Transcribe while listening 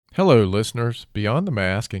Hello, listeners. Beyond the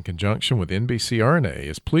Mask, in conjunction with NBCRNA,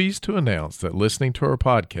 is pleased to announce that listening to our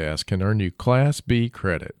podcast can earn you Class B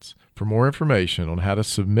credits. For more information on how to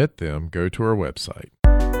submit them, go to our website.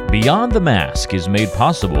 Beyond the Mask is made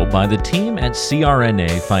possible by the team at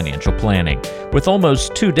CRNA Financial Planning. With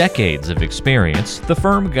almost 2 decades of experience, the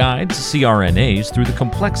firm guides CRNAs through the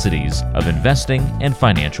complexities of investing and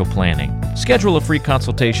financial planning. Schedule a free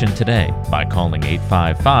consultation today by calling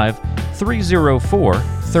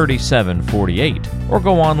 855-304-3748 or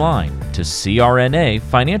go online to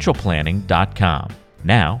crnafinancialplanning.com.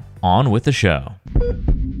 Now, on with the show.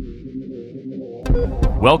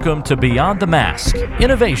 Welcome to Beyond the Mask,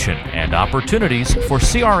 Innovation and Opportunities for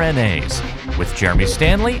CRNAs with Jeremy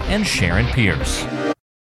Stanley and Sharon Pierce.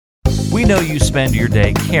 We know you spend your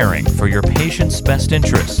day caring for your patient's best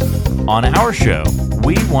interests. On our show,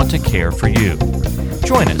 we want to care for you.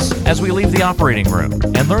 Join us as we leave the operating room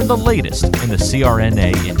and learn the latest in the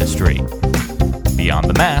CRNA industry. Beyond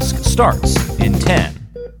the Mask starts in 10,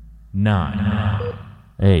 9,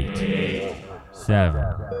 8, 7...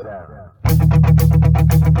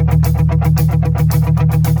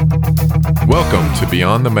 Welcome to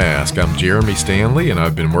Beyond the Mask. I'm Jeremy Stanley, and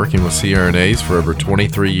I've been working with CRNAs for over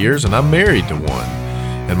 23 years, and I'm married to one.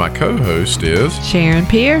 And my co-host is... Sharon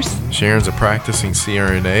Pierce. Sharon's a practicing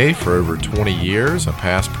CRNA for over 20 years, a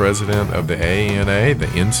past president of the AANA, the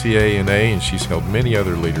NCANA, and she's held many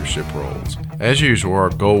other leadership roles. As usual, our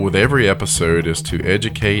goal with every episode is to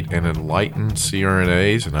educate and enlighten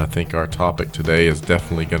CRNAs, and I think our topic today is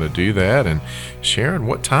definitely going to do that. And Sharon,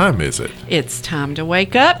 what time is it? It's time to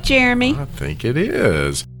wake up, Jeremy. I think it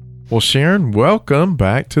is. Well, Sharon, welcome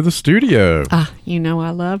back to the studio. You know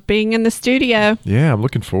I love being in the studio. Yeah, I'm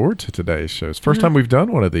looking forward to today's show. It's the first time we've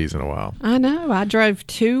done one of these in a while. I know. I drove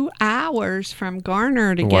 2 hours from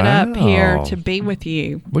Garner to get up here to be with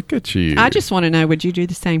you. Look at you. I just want to know, would you do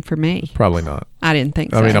the same for me? Probably not. I didn't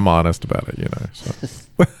think so. I mean, I'm honest about it, you know. So.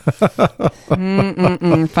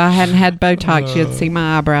 If I hadn't had Botox, you'd see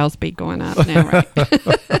my eyebrows be going up now, right?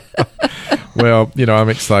 Well, you know, I'm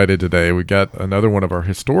excited today. We got another one of our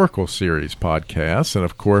historical series podcasts, and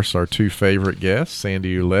of course, our 2 favorite guests,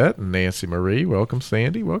 Sandy Ouellette and Nancy Marie. Welcome,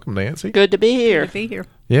 Sandy. Welcome, Nancy. Good to be here. Good to be here.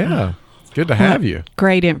 Yeah, it's good to have you.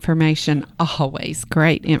 Great information. Always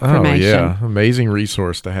great information. Oh, yeah. Amazing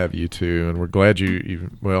resource to have you two, and we're glad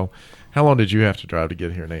well, how long did you have to drive to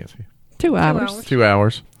get here, Nancy? 2 hours. 2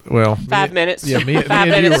 hours. Well, 5 minutes. Yeah, me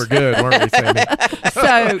and you were good, weren't we, Sandy? So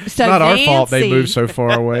not Nancy, our fault they moved so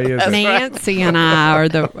far away, is it? Nancy and I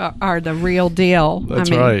are the real deal. That's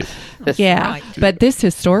right. Yeah, but this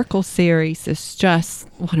historical series is just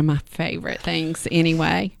one of my favorite things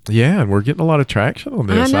anyway. Yeah, and we're getting a lot of traction on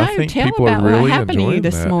this. I know. think Tell people about are really what happened to you enjoying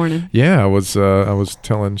this that. morning. Yeah, I was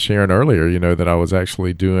telling Sharon earlier, you know, that I was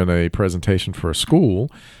actually doing a presentation for a school,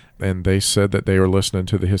 and they said that they were listening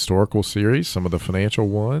to the historical series, some of the financial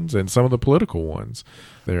ones, and some of the political ones.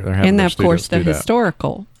 They're having And their of course, students the do that.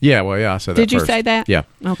 historical. Yeah, well, yeah, I said that Did you first. say that? Yeah.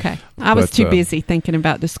 Okay. I was But, too busy thinking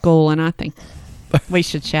about the school, and I think we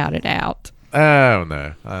should shout it out. Oh,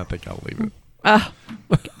 no. I think I'll leave it. I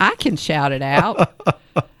can shout it out.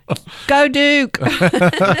 Go Duke. All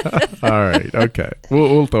right. Okay.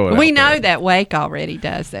 We'll throw it out We know there. that Wake already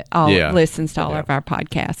does it. Listens to all of our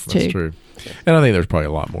podcasts, too. That's true. And I think there's probably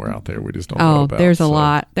a lot more out there we just don't know about. There's a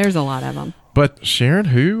lot. There's a lot of them. But Sharon,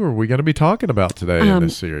 who are we going to be talking about today in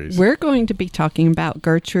this series? We're going to be talking about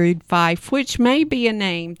Gertrude Fife, which may be a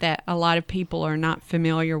name that a lot of people are not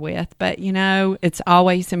familiar with. But, you know, it's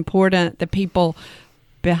always important, the people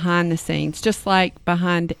behind the scenes. Just like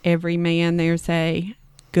behind every man, there's a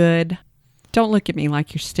good, don't look at me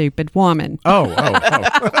like you're stupid, woman. Oh.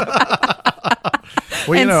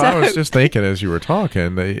 Well, you And know, I so- was just thinking as you were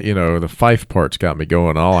talking, the Fife part's got me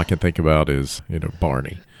going. All I can think about is,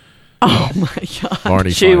 Barney. Oh, my God. Barney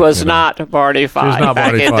She Fife, was not Barney Fife. She was not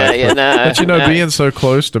Barney I can Fife. tell you, no. But, being so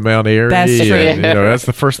close to Mount Airy, That's true. and, that's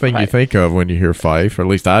the first thing you think of when you hear Fife, or at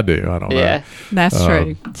least I do. I don't know. Yeah. That's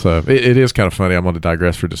true. So it is kind of funny. I'm going to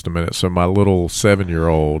digress for just a minute. So my little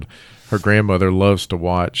 7-year-old, her grandmother loves to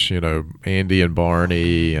watch, Andy and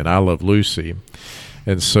Barney, and I Love Lucy.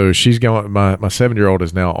 And so she's going, my 7-year-old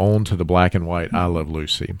is now on to the black and white I Love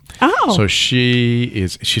Lucy. Oh. So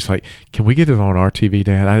she's like, can we get it on our TV,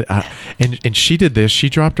 Dad? And she did this. She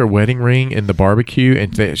dropped her wedding ring in the barbecue,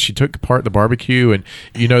 and she took apart the barbecue, and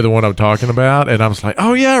you know the one I'm talking about. And I was like,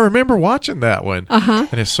 oh, yeah, I remember watching that one. Uh-huh.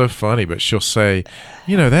 And it's so funny, but she'll say,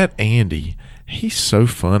 that Andy, he's so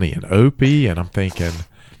funny, and Opie. And I'm thinking,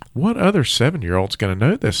 what other 7-year-old's going to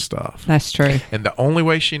know this stuff? That's true. And the only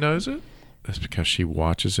way she knows it is because she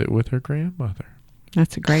watches it with her grandmother.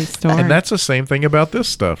 That's a great story. And that's the same thing about this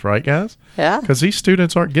stuff, right, guys? Yeah. Because these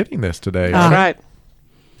students aren't getting this today. That's right.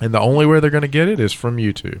 And the only way they're going to get it is from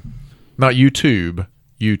YouTube. Not YouTube.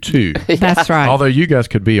 YouTube. That's right. Although you guys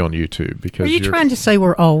could be on YouTube because Are you you're trying to say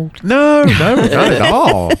we're old? No, not at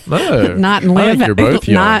all. No, Not and I live. think you're both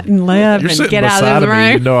young. Not and live You're and sitting get out beside of the me.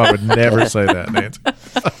 You room. know I would never say that, Nancy.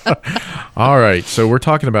 All right, so we're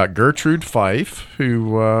talking about Gertrude Fife, who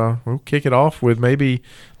we'll kick it off with maybe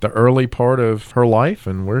the early part of her life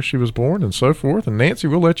and where she was born and so forth. And Nancy,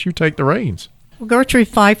 we'll let you take the reins. Well, Gertrude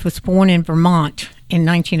Fife was born in Vermont in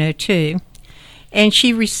 1902, and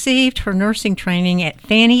she received her nursing training at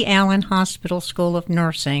Fanny Allen Hospital School of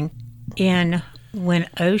Nursing in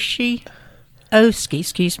Winooski,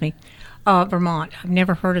 Vermont. I've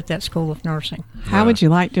never heard of that school of nursing. How would you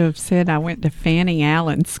like to have said I went to Fanny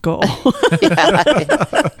Allen School?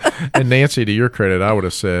 And Nancy, to your credit, I would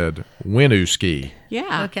have said Winooski.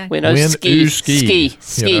 Yeah. Okay. Winooski. Ski.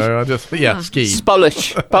 Ski. You know, ski. It's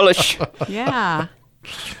Polish. Yeah.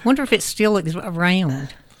 Wonder if it's still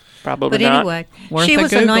around. Probably But not. anyway, Worth she a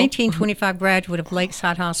was a Google. 1925 graduate of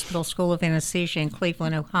Lakeside Hospital School of Anesthesia in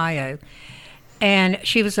Cleveland, Ohio. And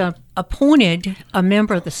she was appointed a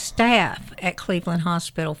member of the staff at Cleveland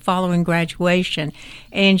Hospital following graduation.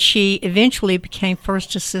 And she eventually became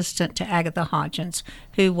first assistant to Agatha Hodgins,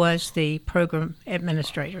 who was the program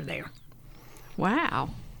administrator there. Wow.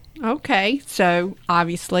 Okay. So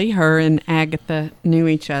obviously her and Agatha knew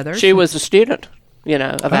each other. She was a student,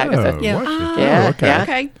 of Agatha. Yeah. was she? Yeah, Oh, okay. yeah.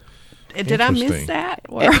 Okay. Did I miss Interesting. that?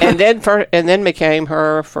 Or- and then became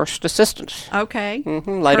her first assistant. okay.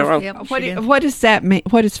 Later on, Yep, What she did. what does that mean?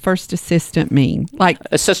 What does first assistant mean? Like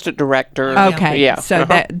assistant director. okay. Yeah. So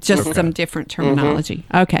that just some different Mm-hmm. terminology.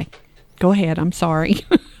 Okay. Go ahead. I'm sorry.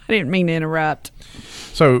 I didn't mean to interrupt.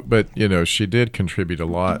 So, but, she did contribute a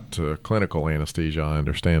lot to clinical anesthesia, I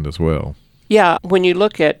understand, as well. Yeah, when you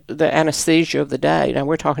look at the anesthesia of the day, now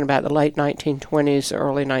we're talking about the late 1920s,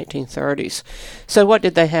 early 1930s. So what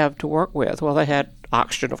did they have to work with? Well, they had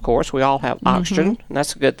oxygen, of course. We all have oxygen, and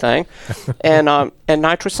that's a good thing. and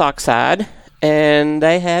nitrous oxide, and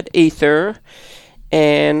they had ether,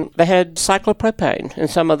 and they had cyclopropane and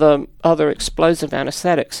some of the other explosive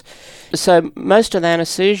anesthetics. So most of the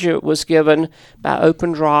anesthesia was given by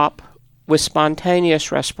open drop with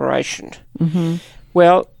spontaneous respiration.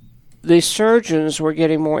 Well, the surgeons were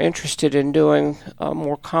getting more interested in doing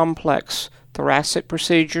more complex thoracic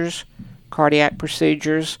procedures, cardiac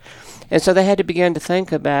procedures, and so they had to begin to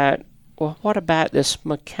think about, well, what about this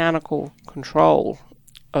mechanical control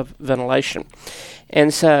of ventilation?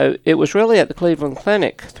 And so it was really at the Cleveland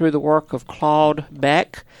Clinic, through the work of Claude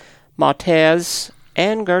Beck, Maltese,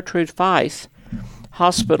 and Gertrude Fife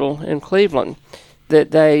Hospital in Cleveland,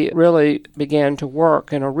 that they really began to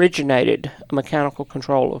work and originated a mechanical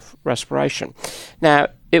control of respiration. Now,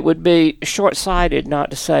 it would be short-sighted not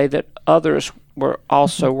to say that others were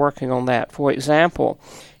also working on that. For example,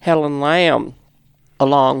 Helen Lamb,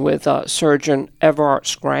 along with surgeon Everard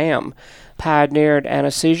Scram, pioneered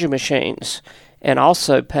anesthesia machines and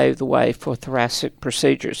also paved the way for thoracic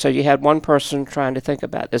procedures. So you had one person trying to think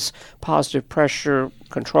about this positive pressure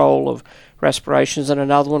control of respirations and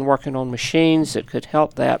another one working on machines that could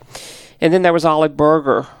help that. And then there was Olive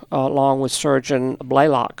Berger, along with surgeon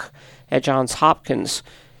Blaylock at Johns Hopkins,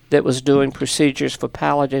 that was doing procedures for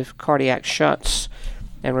palliative cardiac shunts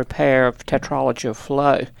and repair of tetralogy of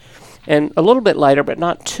flow. And a little bit later, but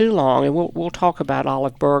not too long, and we'll talk about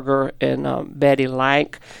Olive Berger and Betty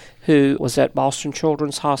Lank, who was at Boston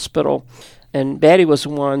Children's Hospital. And Betty was the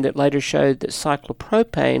one that later showed that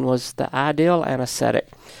cyclopropane was the ideal anesthetic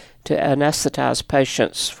to anesthetize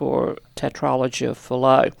patients for tetralogy of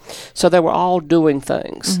Fallot. So they were all doing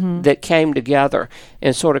things that came together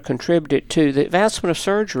and sort of contributed to the advancement of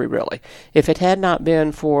surgery, really. If it had not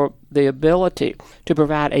been for the ability to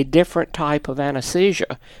provide a different type of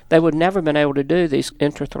anesthesia, they would never have been able to do these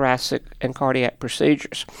intrathoracic and cardiac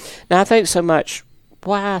procedures. Now, I think so much,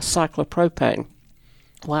 why cyclopropane?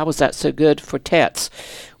 Why was that so good for TETs?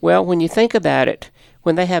 Well, when you think about it,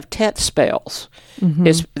 when they have TET spells,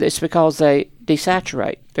 it's because they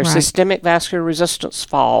desaturate. Their Right. systemic vascular resistance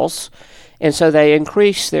falls, and so they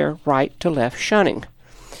increase their right to left shunting.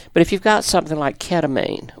 But if you've got something like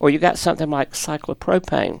ketamine, or you've got something like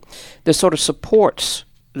cyclopropane, that sort of supports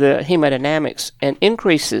the hemodynamics and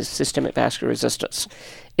increases systemic vascular resistance,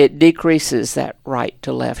 it decreases that right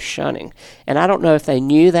to left shunting. And I don't know if they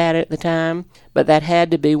knew that at the time, but that had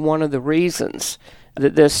to be one of the reasons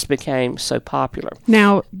that this became so popular.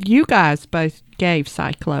 Now, you guys both gave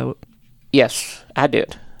Cyclo. Yes, I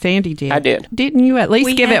did. Sandy did. I did. Didn't you at least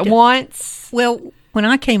We give had it to. once? Well, when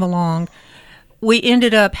I came along, we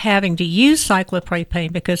ended up having to use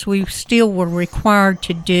cyclopropane because we still were required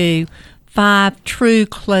to do 5 true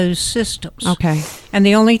closed systems. Okay. And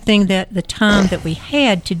the only thing that the time that we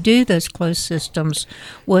had to do those closed systems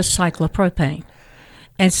was cyclopropane.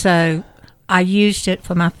 And so I used it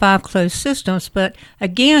for my 5 closed systems. But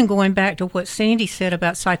again, going back to what Sandy said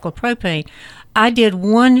about cyclopropane, I did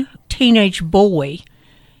one teenage boy,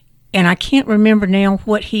 and I can't remember now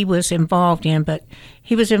what he was involved in, but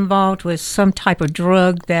he was involved with some type of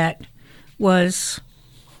drug that was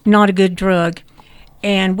not a good drug.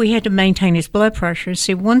 And we had to maintain his blood pressure.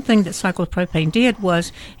 See, one thing that cyclopropane did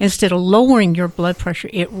was instead of lowering your blood pressure,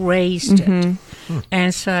 it raised it.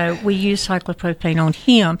 And so we used cyclopropane on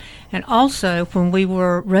him. And also, when we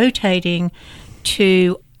were rotating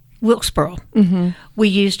to Wilkesboro, we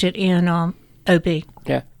used it in OB.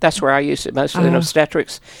 Yeah, that's where I used it mostly in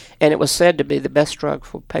obstetrics, and it was said to be the best drug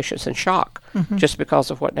for patients in shock, just because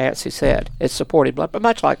of what Nancy said. It supported blood, but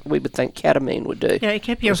much like we would think ketamine would do. Yeah, it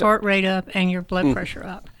kept your heart rate up and your blood pressure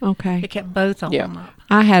up. Okay. It kept both of them up.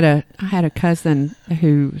 I had a cousin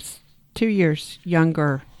who's 2 years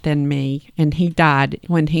younger than me, and he died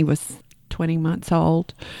when he was 20 months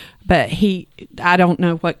old. But I don't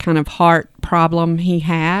know what kind of heart problem he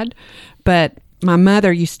had, but my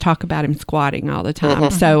mother used to talk about him squatting all the time,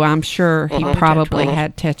 so I'm sure he probably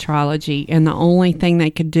had tetralogy, and the only thing they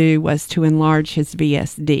could do was to enlarge his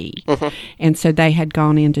VSD. And so they had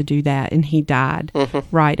gone in to do that, and he died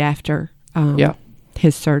right after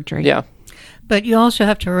his surgery. Yeah. But you also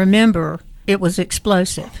have to remember it was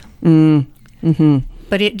explosive.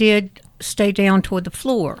 But it did stay down toward the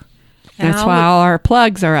floor. And That's why all our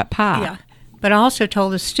plugs are up high. Yeah. But I also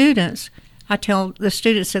told the students, that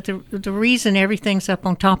the reason everything's up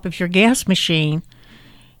on top of your gas machine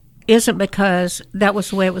isn't because that was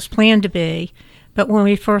the way it was planned to be. But when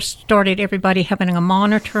we first started everybody having a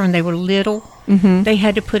monitor and they were little, they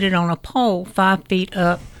had to put it on a pole 5 feet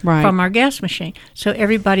up from our gas machine. So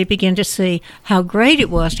everybody began to see how great it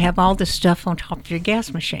was to have all this stuff on top of your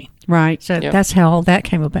gas machine. Right. So that's how all that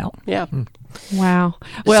came about. Yeah. Wow.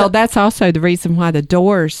 Well, that's also the reason why the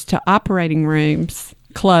doors to operating rooms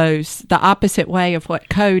close the opposite way of what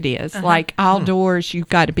code is. Like all doors, you've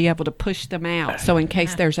got to be able to push them out, so in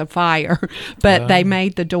case there's a fire. But they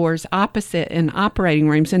made the doors opposite in operating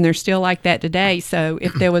rooms, and they're still like that today. So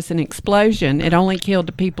if there was an explosion, it only killed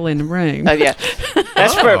the people in the room. Oh, yeah.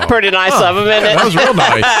 That's pretty nice of them, isn't it? That was real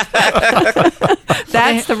nice.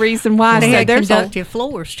 That's the reason why. They had there's conductive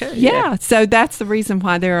floors, too. Yeah, so that's the reason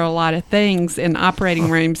why there are a lot of things in operating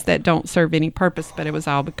rooms that don't serve any purpose, but it was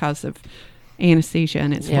all because of anesthesia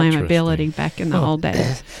and its flammability back in the old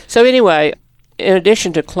days. So anyway, in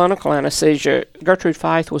addition to clinical anesthesia, Gertrude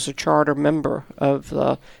Feith was a charter member of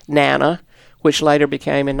the NANA, which later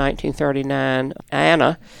became in 1939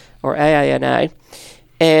 ANA, or AANA,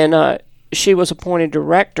 and she was appointed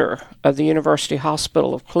director of the University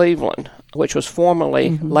Hospital of Cleveland, which was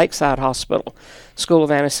formerly Lakeside Hospital School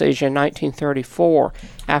of Anesthesia in 1934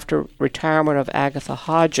 after retirement of Agatha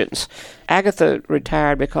Hodgins. Agatha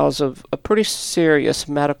retired because of a pretty serious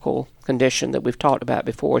medical condition that we've talked about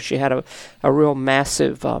before. She had a real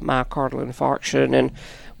massive myocardial infarction and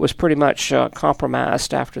was pretty much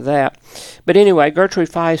compromised after that. But anyway, Gertrude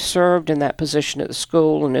Feith served in that position at the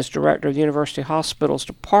school and as director of the University Hospital's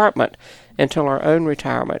department until her own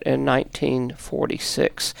retirement in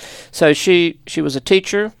 1946. So she was a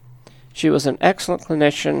teacher, she was an excellent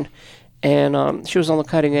clinician, and she was on the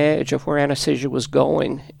cutting edge of where anesthesia was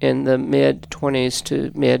going in the mid-20s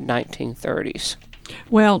to mid-1930s.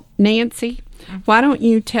 Well, Nancy, why don't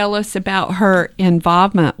you tell us about her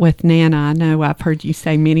involvement with NANA? I know I've heard you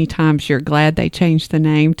say many times you're glad they changed the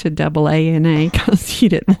name to AANA because you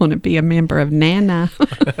didn't want to be a member of NANA.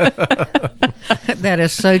 That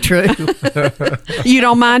is so true. You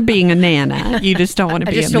don't mind being a NANA. You just don't want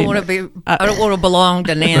to be a member. I don't want to belong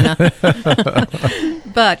to NANA.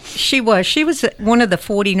 But she was one of the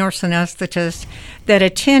 40 nurse anesthetists that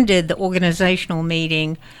attended the organizational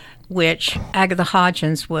meeting, which Agatha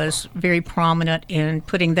Hodgins was very prominent in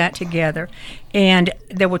putting that together. And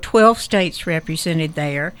there were 12 states represented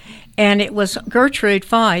there. And it was Gertrude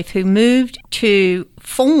Feith who moved to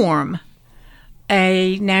form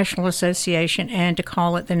a national association and to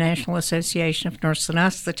call it the National Association of Nurse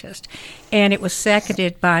Anesthetists. And it was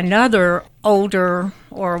seconded by another older,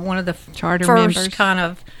 or one of the charter first members kind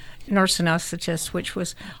of nurse anesthetists, which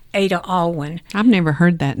was Ada Alwyn. I've never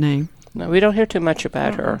heard that name. No, we don't hear too much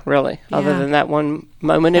about her, really, other than that one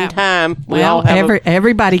moment in time.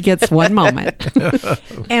 Everybody gets one moment.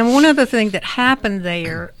 And one other thing that happened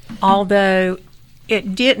there, although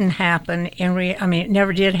it didn't happen, it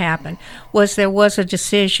never did happen, was there was a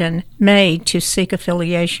decision made to seek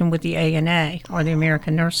affiliation with the ANA, or the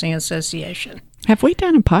American Nursing Association. Have we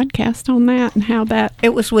done a podcast on that and how that?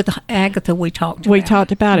 It was with Agatha we talked about. We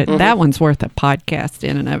talked about it. That one's worth a podcast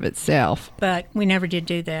in and of itself. But we never did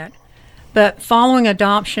do that. But following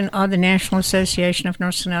adoption of the National Association of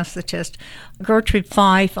Nurse Anesthetists, Gertrude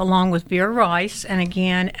Fife, along with Vera Rice and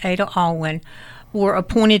again Ada Alwyn, were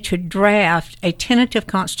appointed to draft a tentative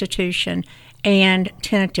constitution and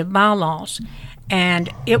tentative bylaws. And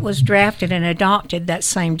it was drafted and adopted that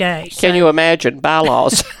same day. Can you imagine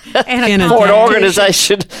bylaws and for an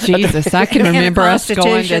organization? Jesus, I can remember us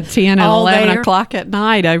going to 10 and all 11 there. o'clock at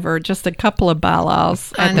night over just a couple of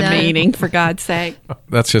bylaws at the meeting, for God's sake.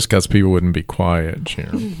 That's just because people wouldn't be quiet,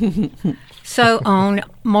 Sharon. So on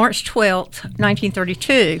March 12th,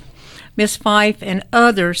 1932, Ms. Fife and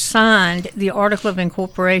others signed the Article of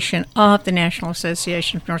Incorporation of the National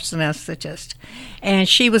Association of Nurse Anesthetists, and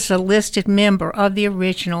she was a listed member of the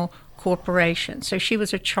original corporation. So she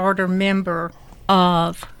was a charter member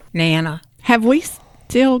of NANA. Have we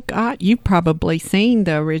still got, you've probably seen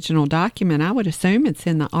the original document. I would assume it's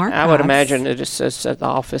in the archives. I would imagine it is at the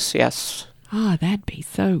office, yes. Oh, that'd be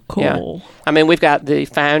so cool. Yeah. I mean, we've got the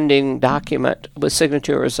founding document with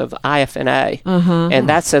signatures of IFNA, and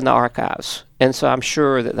that's in the archives. And so I'm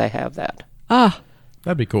sure that they have that. Oh,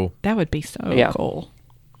 That'd be cool. that would be so cool.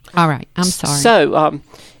 All right, I'm sorry. So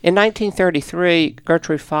in 1933,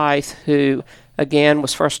 Gertrude Fife, who again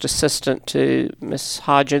was first assistant to Miss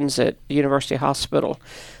Hodgins at University Hospital,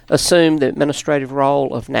 assumed the administrative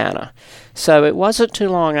role of NANA. So it wasn't too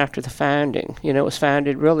long after the founding, it was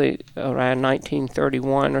founded really around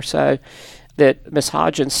 1931 or so, that Miss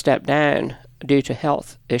Hodgins stepped down due to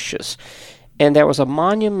health issues. And there was a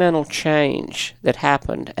monumental change that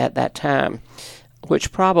happened at that time,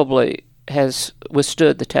 which probably has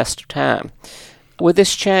withstood the test of time. With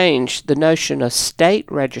this change, the notion of state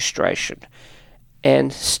registration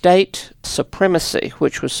and state supremacy,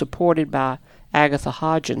 which was supported by Agatha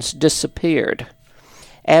Hodgins, disappeared,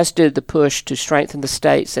 as did the push to strengthen the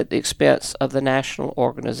states at the expense of the national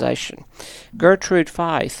organization. Gertrude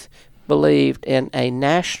Fife believed in a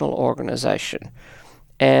national organization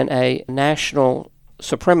and a national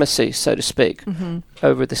supremacy, so to speak,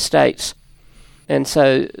 over the states. And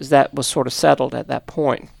so that was sort of settled at that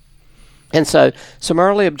point. And so some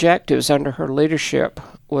early objectives under her leadership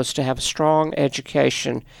was to have a strong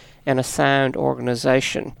education and a sound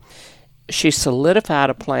organization. She solidified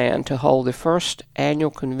a plan to hold the first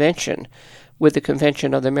annual convention with the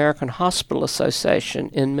convention of the American Hospital Association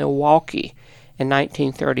in Milwaukee in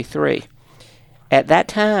 1933. At that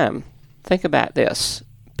time, think about this,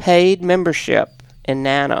 paid membership in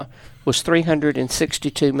NANA was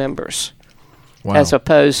 362 members, as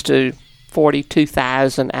opposed to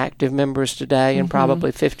 42,000 active members today and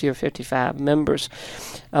probably 50 or 55 members,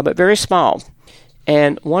 but very small.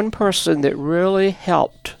 And one person that really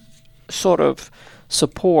helped sort of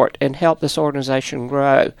support and help this organization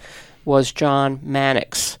grow was John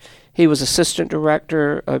Mannix. He was assistant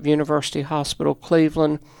director of University Hospital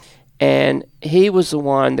Cleveland, and he was the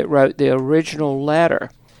one that wrote the original letter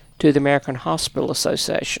to the American Hospital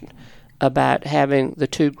Association about having the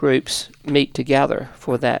two groups meet together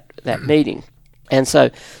for that meeting. And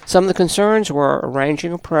so some of the concerns were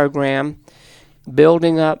arranging a program,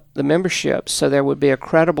 building up the membership so there would be a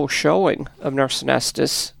credible showing of nurse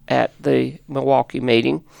anesthetists at the Milwaukee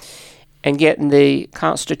meeting, and getting the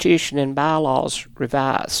Constitution and bylaws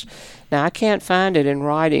revised. Now, I can't find it in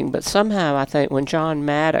writing, but somehow I think when John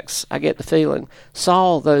Maddox, I get the feeling,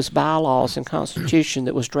 saw those bylaws and Constitution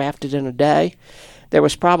that was drafted in a day, there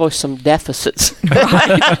was probably some deficits in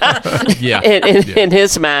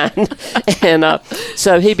his mind. And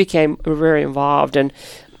so he became very involved.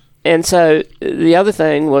 And so the other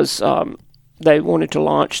thing was they wanted to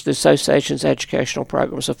launch the association's educational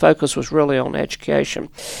programs. The focus was really on education.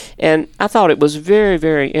 And I thought it was very,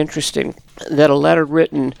 very interesting that a letter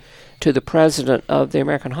written to the president of the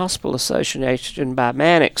American Hospital Association by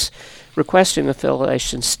Mannix requesting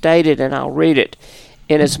affiliation stated, and I'll read it,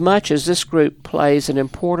 "Inasmuch as this group plays an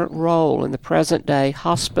important role in the present-day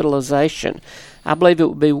hospitalization, I believe it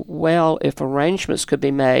would be well if arrangements could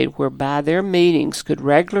be made whereby their meetings could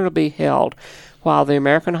regularly be held while the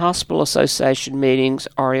American Hospital Association meetings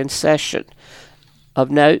are in session." Of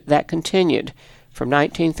note, that continued from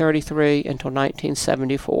 1933 until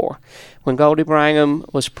 1974. When Goldie Brangham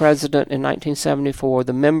was president in 1974,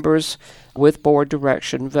 the members, with board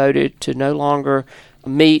direction, voted to no longer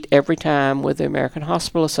meet every time with the American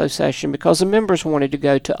Hospital Association because the members wanted to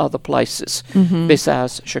go to other places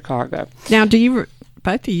besides Chicago. Now, do you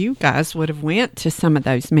both of you guys would have went to some of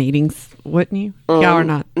those meetings, wouldn't you? Y'all are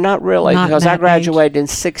not. Not really, not because I that graduated in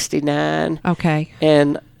 69. Okay.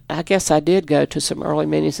 And I guess I did go to some early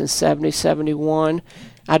meetings in 70, 71.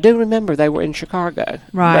 I do remember they were in Chicago.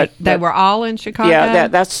 Right. But They were all in Chicago? Yeah,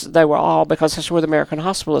 they were all, because that's where the American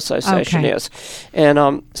Hospital Association Okay. is.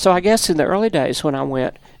 And so I guess in the early days when I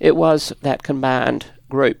went, it was that combined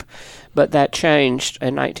group. But that changed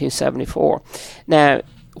in 1974. Now,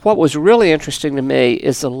 what was really interesting to me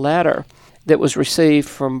is the letter that was received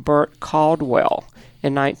from Bert Caldwell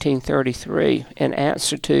in 1933 in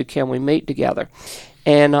answer to Can We Meet Together?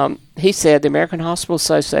 And he said the American Hospital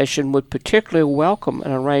Association would particularly welcome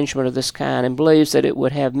an arrangement of this kind and believes that it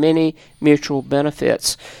would have many mutual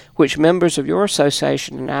benefits which members of your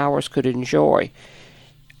association and ours could enjoy.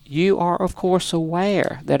 You are, of course,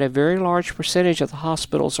 aware that a very large percentage of the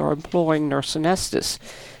hospitals are employing nurse anesthetists.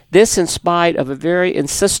 This in spite of a very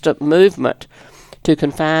insistent movement to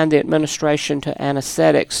confine the administration to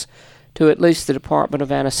anesthetics to at least the Department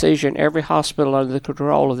of Anesthesia in every hospital under the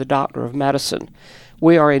control of the Doctor of Medicine.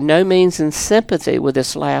 We are in no means in sympathy with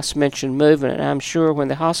this last mentioned movement, and I'm sure when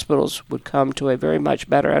the hospitals would come to a very much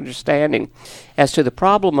better understanding as to the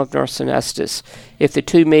problem of nurse anesthetists if the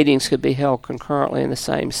two meetings could be held concurrently in the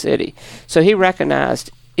same city. So he recognized,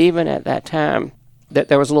 even at that time, that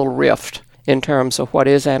there was a little rift in terms of what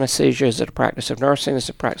is anesthesia. Is it a practice of nursing? Is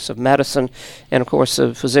it a practice of medicine? And, of course,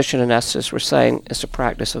 the physician anesthetists were saying it's a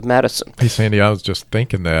practice of medicine. Hey, Sandy, I was just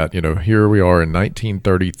thinking that, here we are in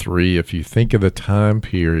 1933. If you think of the time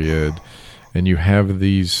period and you have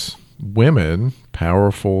these women,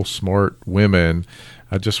 powerful, smart women,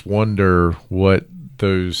 I just wonder what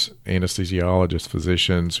those anesthesiologists,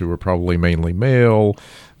 physicians who were probably mainly male,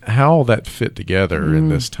 how all that fit together in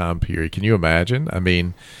this time period. Can you imagine? I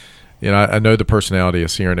mean, I know the personality of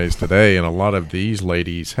CRNAs today, and a lot of these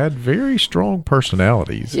ladies had very strong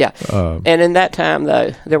personalities. Yeah. And in that time,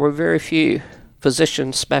 though, there were very few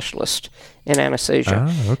physician specialists in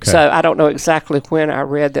anesthesia. Okay. So I don't know exactly when I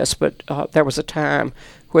read this, but there was a time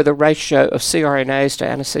where the ratio of CRNAs to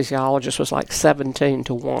anesthesiologists was like 17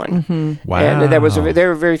 to 1. Mm-hmm. Wow. And there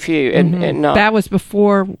were very few. And that was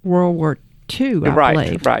before World War II, I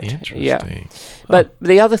believe. Right. Interesting. Yeah. But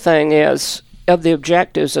the other thing is, of the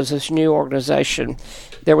objectives of this new organization,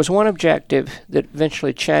 there was one objective that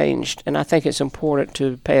eventually changed, and I think it's important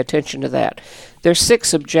to pay attention to that. Their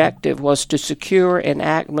sixth objective was to secure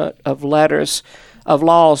enactment of laws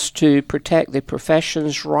to protect the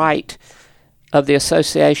profession's right of the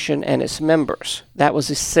association and its members. That was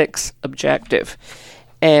the sixth objective.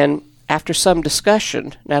 And after some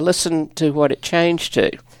discussion, now listen to what it changed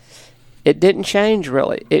to. It didn't change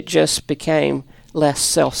really. It just became less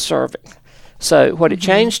self-serving. So what it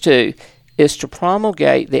changed to is to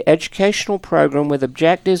promulgate the educational program with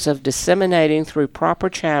objectives of disseminating through proper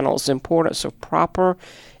channels the importance of proper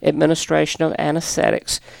administration of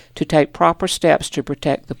anesthetics, to take proper steps to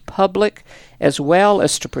protect the public as well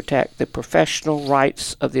as to protect the professional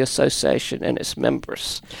rights of the association and its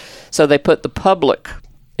members. So they put the public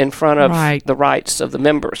in front of the rights of the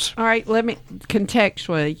members. All right, let me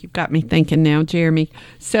contextually, you've got me thinking now, Jeremy.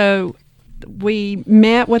 So we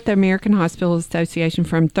met with the American Hospital Association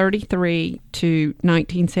from 1933 to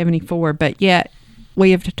 1974, but yet we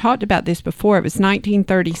have talked about this before. It was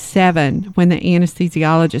 1937 when the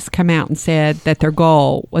anesthesiologists come out and said that their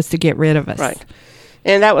goal was to get rid of us. Right.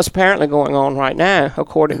 And that was apparently going on right now,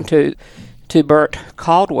 according to Bert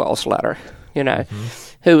Caldwell's letter,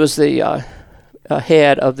 who was the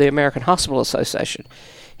head of the American Hospital Association.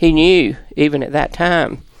 He knew, even at that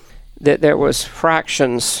time, that there was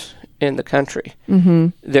fractions in the country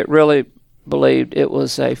that really believed it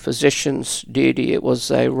was a physician's duty, it was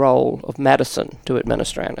a role of medicine to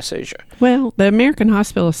administer anesthesia. Well, the American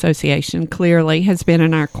Hospital Association clearly has been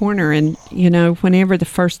in our corner, and, whenever the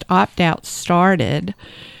first opt-out started,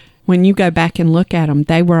 when you go back and look at them,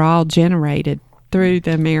 they were all generated through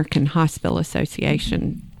the American Hospital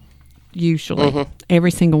Association, usually, every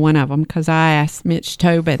single one of them, because I asked Mitch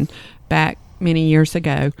Tobin back many years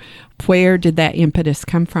ago, where did that impetus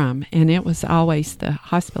come from? And it was always the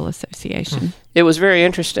Hospital Association. It was very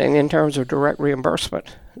interesting in terms of direct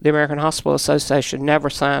reimbursement. The American Hospital Association never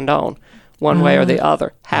signed on one way or the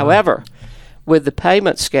other. However, with the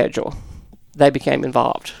payment schedule, they became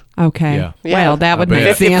involved. Okay. Yeah. Well, that would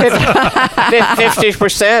make sense.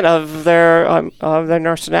 50% of their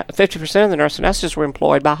nurse, 50% of the nurse anesthetists were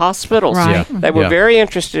employed by hospitals. Right. Yeah. They were very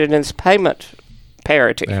interested in this payment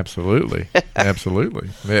parity. Absolutely.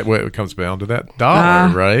 It comes down to that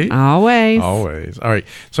dollar, right? Always. All right.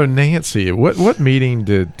 So, Nancy, what meeting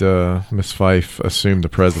did Ms. Fife assume the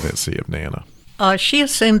presidency of NANA? She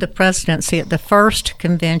assumed the presidency at the first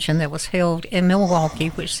convention that was held in Milwaukee,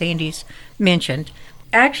 which Sandy's mentioned.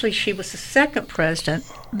 Actually, she was the second president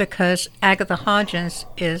because Agatha Hodgins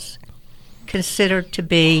is considered to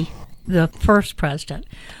be the first president.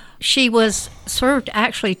 She was served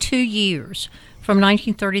actually 2 years, from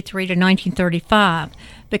 1933 to 1935,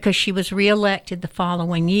 because she was reelected the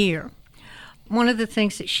following year. One of the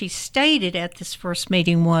things that she stated at this first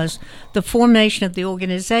meeting was the formation of the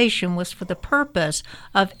organization was for the purpose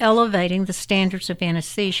of elevating the standards of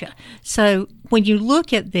anesthesia. So when you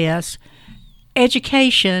look at this,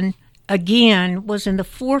 education, again, was in the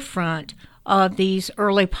forefront of these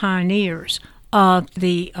early pioneers of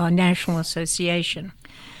the National Association.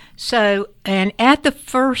 So, and at the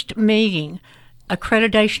first meeting,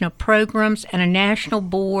 accreditation of programs and a national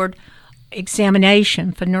board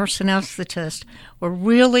examination for nurse anesthetists were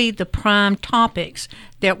really the prime topics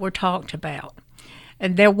that were talked about.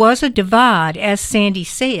 And there was a divide, as Sandy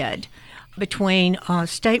said, between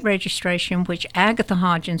state registration, which Agatha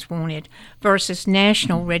Hodgins wanted, versus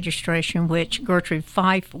national registration, which Gertrude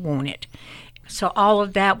Fife wanted. So all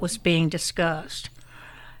of that was being discussed.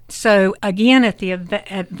 So again, at the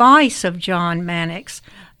advice of John Mannix,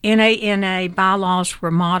 NANA bylaws were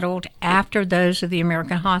modeled after those of the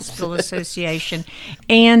American Hospital Association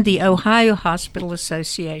and the Ohio Hospital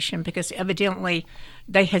Association, because evidently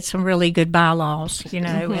they had some really good bylaws, and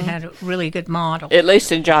had a really good model. At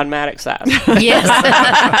least in John Maddox's eyes. Yes.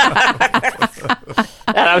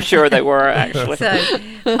 And I'm sure they were, actually. So,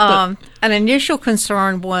 an initial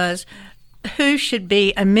concern was who should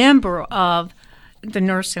be a member of the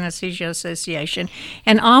Nurse Anesthesia Association,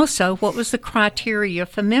 and also what was the criteria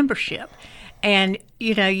for membership. And,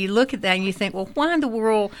 you look at that and you think, well, why in the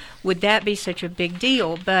world would that be such a big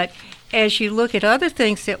deal? But as you look at other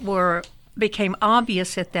things that became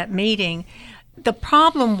obvious at that meeting, the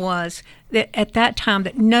problem was that at that time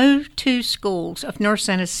that no two schools of nurse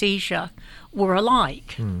anesthesia were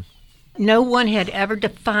alike. No one had ever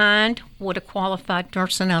defined what a qualified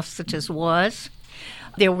nurse anesthetist was.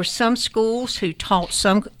 There were some schools who taught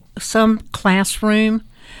some classroom.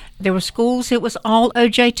 There were schools it was all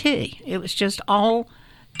OJT. It was just all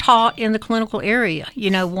taught in the clinical area.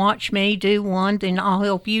 Watch me do one, then I'll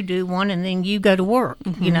help you do one, and then you go to work,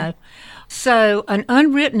 So an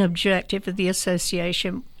unwritten objective of the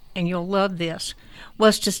association, and you'll love this,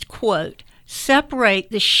 was to, quote, separate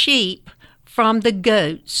the sheep from the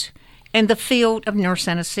goats in the field of nurse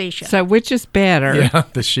anesthesia. So which is better? Yeah,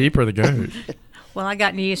 the sheep or the goat? Well, I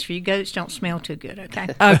got news for you. Goats don't smell too good, okay?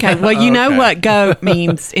 Okay, well, you know what goat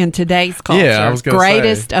means in today's culture. Yeah, I was going to say.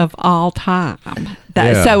 Greatest of all time.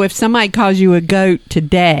 Yeah. So if somebody calls you a goat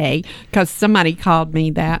today, because somebody called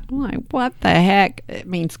me that, I'm like, what the heck? It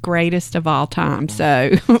means greatest of all time.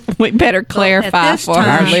 So we better clarify this for time-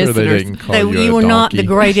 our I'm sure they listeners. didn't call You a were not the donkey.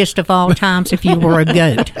 greatest of all times if you were a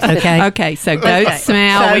goat, okay? Okay, so goats Okay.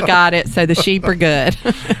 smell, we So- got it. So the sheep are good.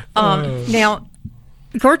 Now,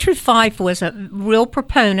 Gertrude Fife was a real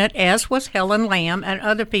proponent, as was Helen Lamb and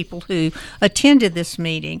other people who attended this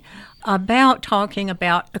meeting, about talking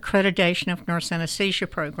about accreditation of nurse anesthesia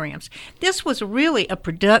programs. This was really a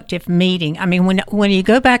productive meeting. I mean, when you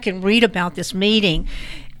go back and read about this meeting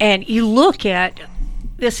and you look at,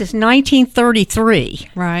 this is 1933,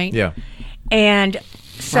 Right? and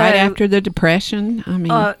so Right after the Depression. I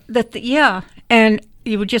mean, and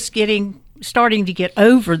you were just starting to get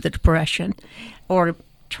over the Depression, or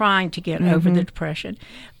trying to get over the Depression.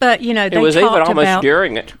 But they It was even talked almost about,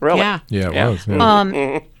 during it, really. yeah. Yeah, it was.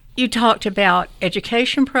 Yeah. you talked about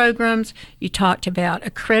education programs, you talked about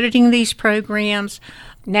accrediting these programs,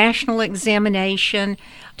 national examination,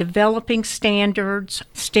 developing standards,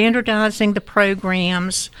 standardizing the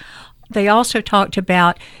programs. They also talked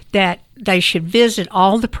about that they should visit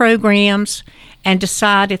all the programs and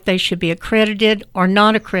decide if they should be accredited or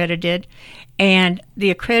not accredited. And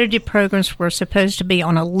the accredited programs were supposed to be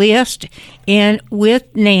on a list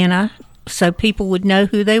with NANA, so people would know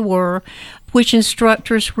who they were. Which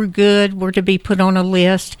instructors were good were to be put on a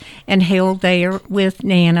list and held there with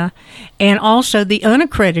NANA. And also the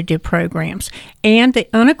unaccredited programs. And the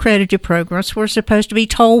unaccredited programs were supposed to be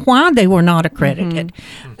told why they were not accredited.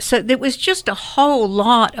 So there was just a whole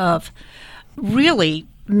lot of really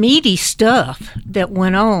meaty stuff that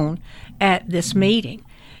went on at this meeting.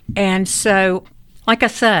 And so, like I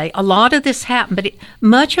say, a lot of this happened, but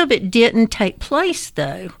much of it didn't take place,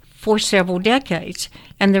 though, for several decades.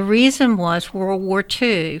 And the reason was World War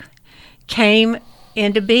II came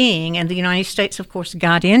into being, and the United States, of course,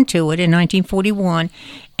 got into it in 1941.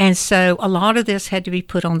 And so a lot of this had to be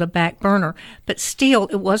put on the back burner. But still,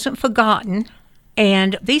 it wasn't forgotten.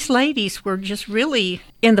 And these ladies were just really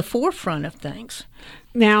in the forefront of things.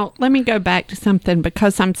 Now, let me go back to something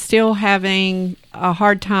because I'm still having a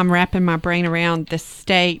hard time wrapping my brain around the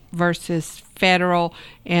state versus federal.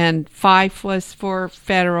 And Fife was for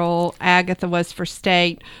federal, Agatha was for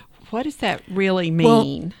state. What does that really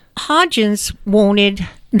mean? Well, Hodgins wanted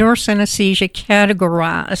nurse anesthesia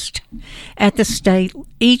categorized at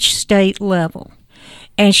each state level.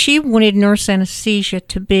 And she wanted nurse anesthesia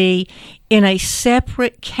to be in a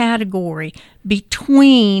separate category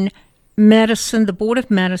between medicine, the Board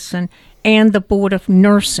of Medicine, and the Board of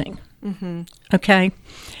Nursing. Mm-hmm. Okay?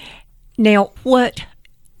 Now, what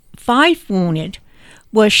Fife wanted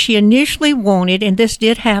was she initially wanted, and this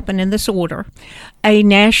did happen in this order, a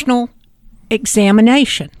national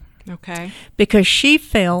examination. Okay. Because she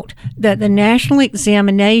felt that the national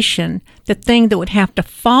examination, the thing that would have to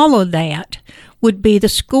follow that, would be the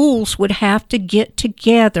schools would have to get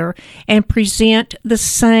together and present the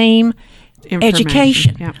same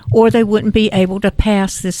education, yep. or they wouldn't be able to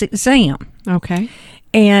pass this exam. Okay.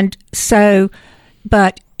 And so,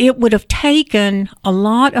 but it would have taken a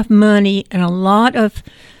lot of money and a lot of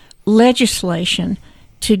legislation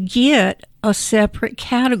to get a separate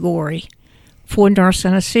category for nurse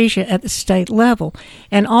anesthesia at the state level.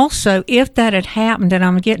 And also, if that had happened, and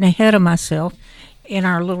I'm getting ahead of myself in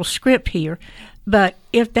our little script here, but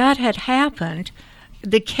if that had happened,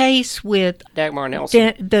 the case with Dagmar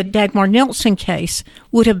Nelson, the Dagmar Nelson case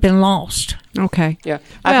would have been lost. Okay. Yeah,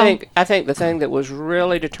 Well, I think the thing that was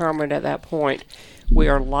really determined at that point, we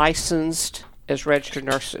are licensed as registered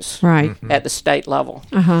nurses Right. at the state level.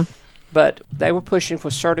 Uh-huh. But they were pushing for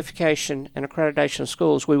certification and accreditation of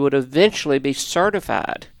schools. We would eventually be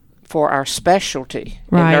certified for our specialty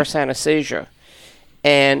Right. in nurse anesthesia.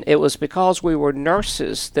 And it was because we were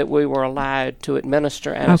nurses that we were allowed to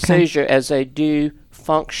administer anesthesia as a due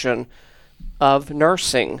function of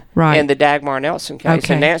nursing Right. in the Dagmar Nelson case.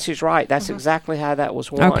 Okay. And Nancy's right. That's exactly how that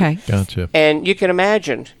was won. Okay. Gotcha. And you can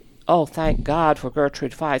imagine, oh, thank God for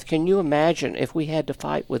Gertrude Fife. Can you imagine if we had to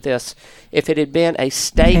fight with this, if it had been a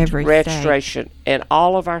state Every registration in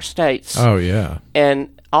all of our states Oh, yeah. and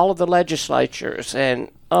all of the legislatures and,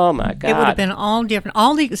 oh, my God. It would have been all different.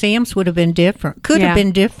 All the exams would have been different. Could Yeah. have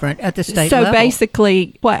been different at the state So level.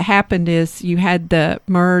 basically, what happened is you had the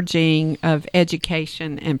merging of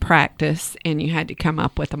education and practice, and you had to come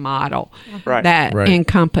up with a model Right. that Right.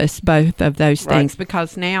 encompassed both of those Right. things.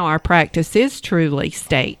 Because now our practice is truly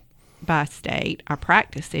state by state. Our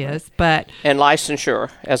practice is, but And licensure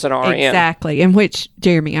as an RN. exactly, in which,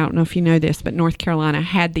 Jeremy, I don't know if you know this, but North Carolina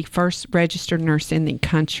had the first registered nurse in the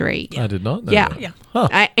country. I did not know Yeah. that. Yeah. Huh.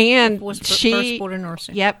 And Was she, first board of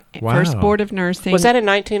nursing. Yep, Wow. first board of nursing. Was that in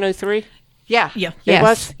 1903? Yeah. Yeah. It Yes.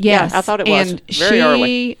 was? Yes. Yeah, I thought it was. And Very she,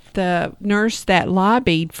 early. the nurse that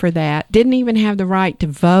lobbied for that, didn't even have the right to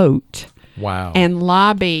vote Wow. and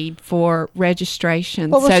lobbied for registration.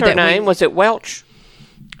 What was so her that name? Was it Welch?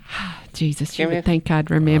 Jesus, you Jimmy? would think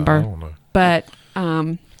I'd I remember. don't know. But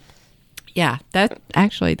yeah, that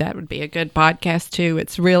would be a good podcast too.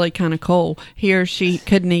 It's really kind of cool. Here she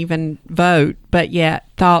couldn't even vote, but yet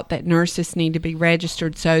thought that nurses need to be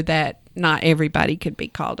registered so that not everybody could be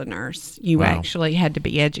called a nurse. You Wow. actually had to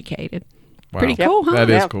be educated. Wow. Pretty cool, huh? That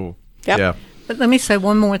is Yeah. cool. Yep. Yeah. But let me say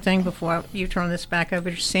one more thing before you turn this back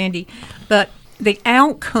over to Sandy. But the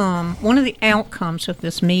outcome, one of the outcomes of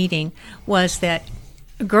this meeting was that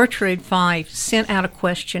Gertrude Fife sent out a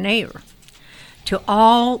questionnaire to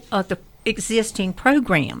all of the existing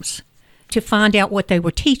programs to find out what they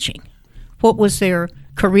were teaching, what was their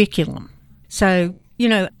curriculum. So,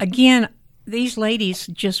 again, these ladies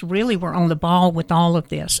just really were on the ball with all of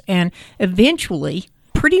this. And eventually,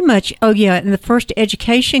 pretty much, and the first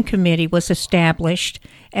education committee was established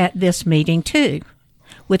at this meeting too,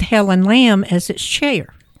 with Helen Lamb as its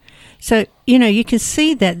chair. So, you can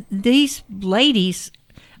see that these ladies,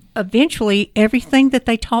 eventually, everything that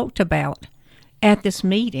they talked about at this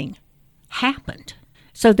meeting happened.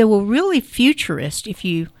 So they were really futurist if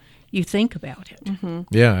you think about it. Mm-hmm.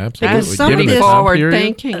 Yeah, absolutely. Because some Given of the this- time Forward period.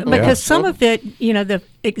 thinking. Because some of it, the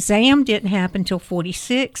exam didn't happen until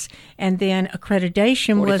 46, and then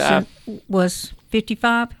accreditation 45. was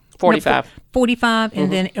 55? 45. 45, and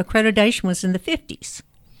then accreditation was in the 50s.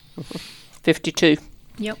 52.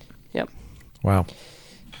 Yep. Yep. Wow.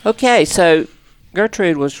 Okay, so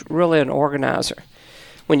Gertrude was really an organizer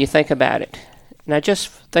when you think about it. Now, just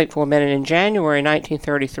think for a minute. In January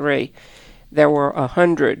 1933, there were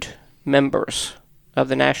 100 members of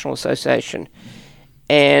the National Association,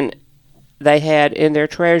 and they had in their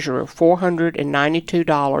treasurer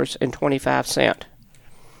 $492.25.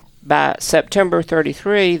 By September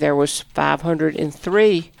 33, there was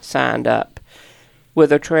 503 signed up.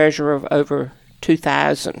 with a treasurer of over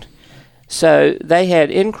 2,000. So they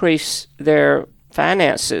had increased their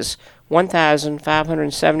finances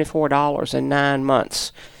 $1,574 in 9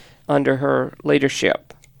 months under her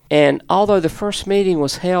leadership. And although the first meeting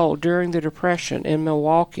was held during the Depression in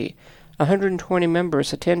Milwaukee, 120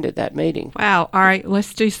 members attended that meeting. Wow. All right,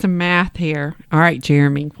 let's do some math here. All right,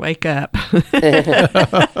 Jeremy, wake up. What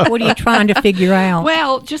are you trying to figure out?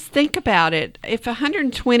 Well, just think about it. If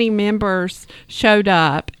 120 members showed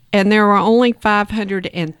up and there were only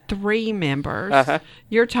 503 members,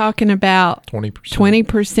 you're talking about 20%.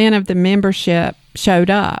 20% of the membership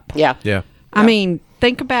showed up. Yeah. Yeah. I mean,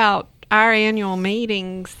 think about our annual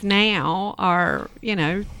meetings now are,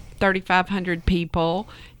 3,500 people,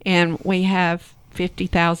 and we have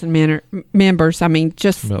 50,000 members. I mean,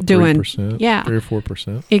 just About doing 3%, yeah, 3 or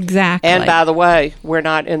 4%. exactly. And by the way, we're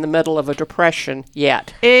not in the middle of a depression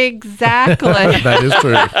yet. Exactly. That is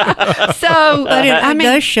true. So, But it I mean,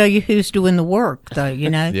 does show you who's doing the work, though,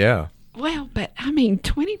 Yeah. well, but I mean,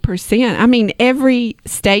 20%. I mean, every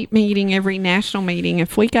state meeting, every national meeting,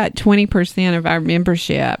 if we got 20% of our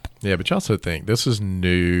membership, Yeah, but you also think this is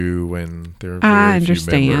new and there are I very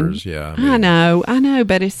few understand. members. Yeah. I know,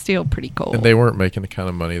 but it's still pretty cool. And they weren't making the kind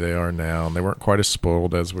of money they are now, and they weren't quite as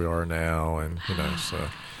spoiled as we are now, and so.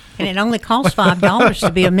 And it only costs $5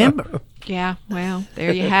 to be a member. Yeah, well,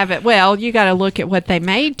 there you have it. Well, you got to look at what they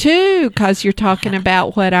made too, because you're talking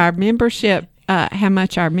about what our membership, how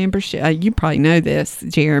much our membership, you probably know this,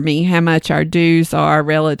 Jeremy, how much our dues are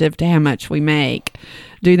relative to how much we make.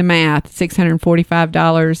 Do the math,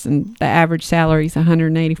 $645, and the average salary is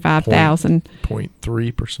 $185,000.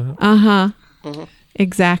 0.3%.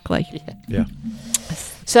 Exactly. Yeah.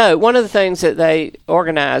 So one of the things that they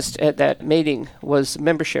organized at that meeting was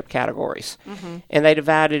membership categories. And they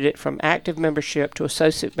divided it from active membership to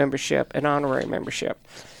associate membership and honorary membership.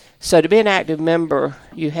 So to be an active member,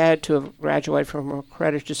 you had to have graduated from an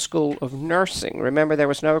accredited school of nursing. Remember, there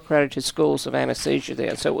was no accredited schools of anesthesia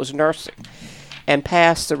then, so it was nursing. And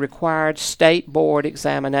passed the required state board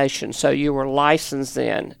examination. So you were licensed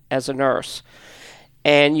then as a nurse.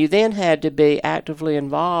 And you then had to be actively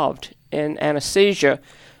involved in anesthesia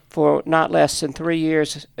for not less than 3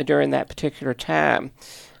 years during that particular time,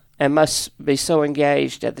 and must be so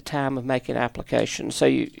engaged at the time of making application.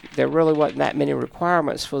 So there really wasn't that many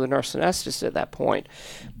requirements for the nurse anesthetist at that point,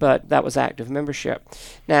 but that was active membership.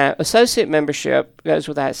 Now, associate membership goes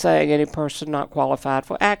without saying, any person not qualified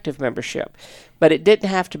for active membership. But it didn't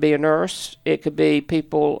have to be a nurse. It could be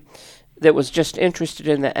people that was just interested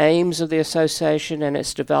in the aims of the association and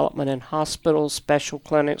its development in hospitals, special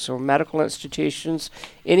clinics, or medical institutions.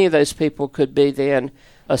 Any of those people could be then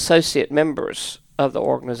associate members of the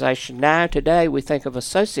organization. Now, today, we think of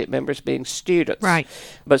associate members being students. Right.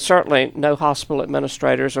 But certainly no hospital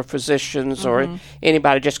administrators or physicians or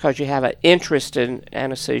anybody, just because you have an interest in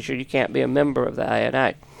anesthesia, you can't be a member of the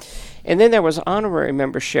ANA. And then there was honorary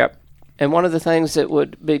membership. And one of the things that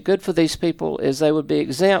would be good for these people is they would be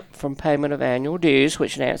exempt from payment of annual dues,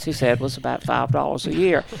 which Nancy said was about $5 a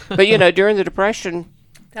year. But, during the Depression,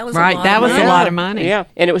 That was Right, that was a lot of money. yeah,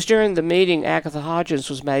 and it was during the meeting Agatha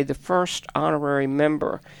Hodgins was made the first honorary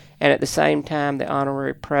member, and at the same time the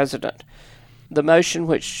honorary president. The motion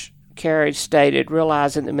which carried stated,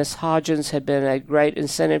 realizing that Miss Hodgins had been a great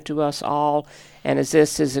incentive to us all, and as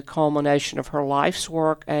this is a culmination of her life's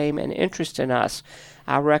work, aim, and interest in us,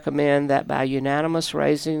 I recommend that by unanimous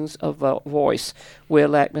raisings of voice, we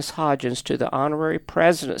elect Miss Hodgins to the honorary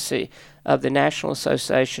presidency of the National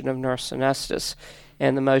Association of Nurse Anesthetists.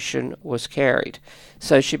 And the motion was carried.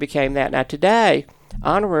 So she became that. Now today,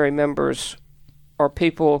 honorary members are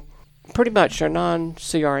people pretty much are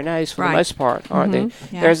non-CRNAs for the most part, aren't they?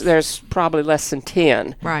 Yes. There's probably less than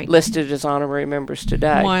 10 listed as honorary members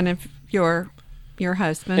today. One of your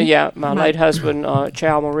husband. Yeah, my late husband,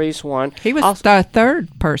 Chow Marie's one. He was the third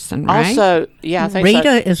person, right? Also, yeah, I think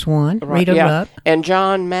Rita is one. Right, Rita yeah. Rupp. And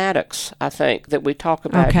John Maddox, I think, that we talk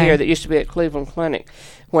about here, that used to be at Cleveland Clinic.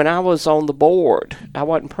 When I was on the board, I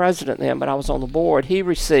wasn't president then, but I was on the board, he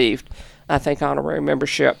received, I think, honorary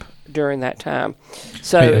membership during that time.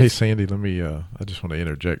 So, Hey, Sandy, let me, I just want to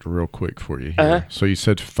interject real quick for you here. So you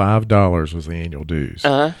said $5 was the annual dues.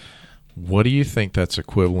 What do you think that's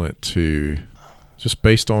equivalent to, just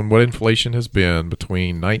based on what inflation has been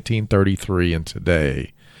between 1933 and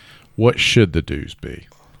today, what should the dues be?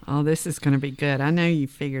 Oh, this is going to be good. I know you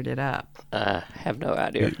figured it up. I have no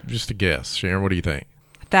idea. Just a guess. Sharon, what do you think?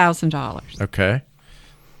 $1,000. Okay.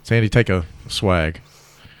 Sandy, take a swag.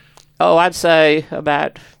 Oh, I'd say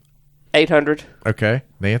about 800. Okay.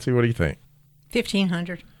 Nancy, what do you think?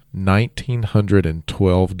 1,500.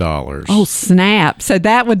 $1,912. Oh, snap. So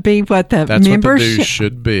that would be what the That's what the membership... dues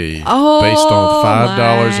should be, Oh, based on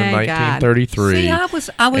 $5 in my God. 1933. See, I was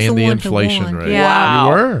and the the one inflation to one. rate. Yeah. You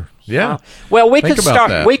were. Yeah. Well, we Think could about start.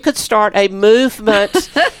 that. We could start a movement.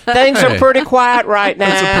 Things are Hey. pretty quiet right now.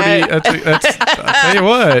 That's I tell you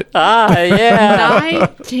what, Yeah.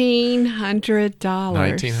 $1,900.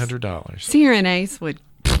 $1,900. CRNAs would...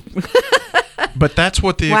 But that's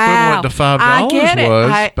what the Wow. equivalent to $5 I get it. was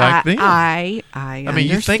I, back then. I mean,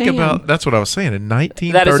 you think about, that's what I was saying, in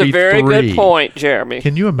 1933. That is a very good point, Jeremy.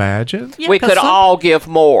 Can you imagine? Yeah, We 'cause could all give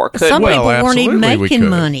more. couldn't some we? people weren't even absolutely we making could.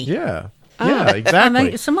 money. Yeah. Oh. Yeah, I exactly.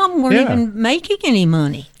 mean, some of them weren't Yeah. even making any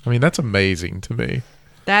money. I mean, that's amazing to me.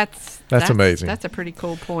 That's amazing. That's a pretty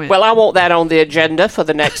cool point. Well, I want that on the agenda for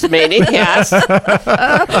the next meeting. Yes.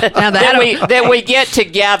 now then we get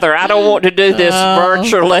together. I don't want to do this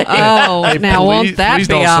virtually. Oh, Hey, now won't that please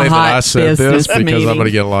be don't a say that I hot said this business because meeting? I'm going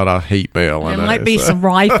to get a lot of hate mail. There I know, might be so. some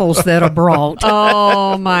rifles that are brought.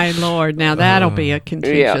 Oh my Lord! Now that'll be a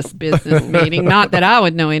contentious business meeting. Not that I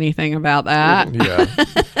would know anything about that. Yeah.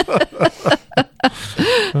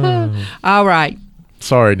 All right,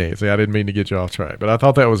 Sorry, Nancy. I didn't mean to get you off track, but I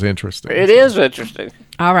thought that was interesting. It is interesting.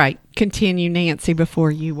 all right. Continue, Nancy, before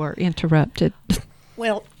you were interrupted.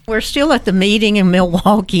 Well, we're still at the meeting in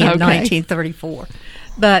Milwaukee in Okay. 1934.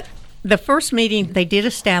 But the first meeting, they did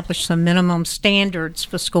establish some minimum standards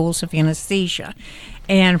for schools of anesthesia.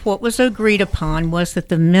 And what was agreed upon was that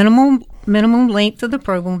the minimum length of the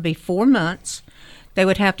program would be 4 months. They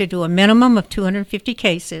would have to do a minimum of 250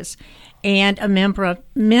 cases and a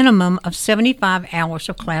minimum of 75 hours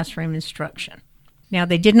of classroom instruction. Now,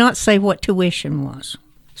 they did not say what tuition was.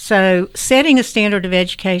 So setting a standard of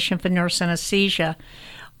education for nurse anesthesia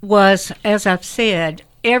was, as I've said,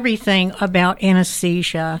 everything about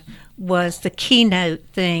anesthesia was the keynote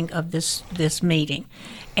thing of this meeting.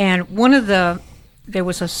 And there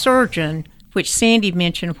was a surgeon, which Sandy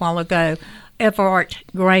mentioned a while ago, Everett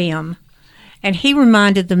Graham, and he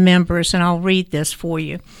reminded the members, and I'll read this for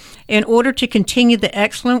you. In order to continue the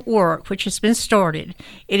excellent work which has been started,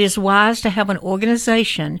 it is wise to have an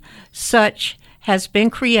organization such has been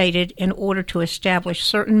created in order to establish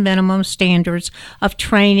certain minimum standards of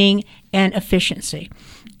training and efficiency.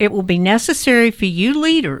 It will be necessary for you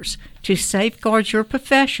leaders to safeguard your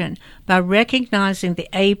profession by recognizing the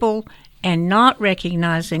able and not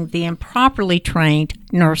recognizing the improperly trained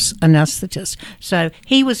nurse anesthetist. So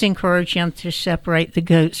he was encouraging them to separate the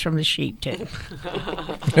goats from the sheep too.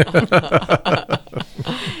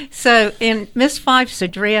 So in Ms. Fife's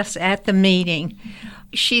address at the meeting,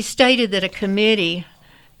 she stated that a committee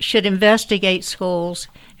should investigate schools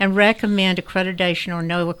and recommend accreditation or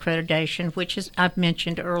no accreditation, which is I've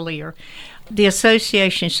mentioned earlier. The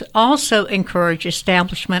association should also encourage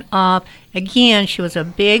establishment of, again, she was a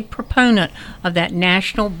big proponent of that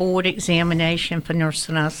national board examination for nurse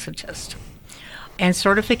anesthetists. And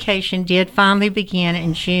certification did finally begin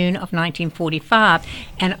in June of 1945.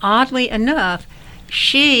 And oddly enough,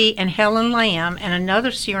 she and Helen Lamb and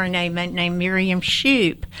another CRNA named Miriam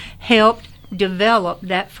Shoup helped develop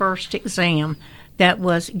that first exam that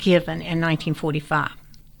was given in 1945.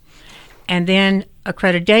 And then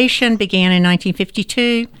accreditation began in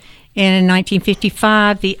 1952, and in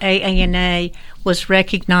 1955, the AANA was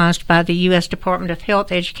recognized by the U.S. Department of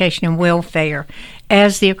Health, Education, and Welfare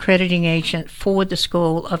as the accrediting agent for the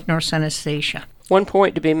School of Nurse Anesthesia. One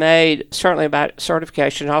point to be made, certainly about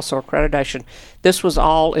certification, also accreditation, this was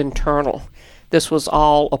all internal. This was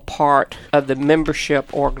all a part of the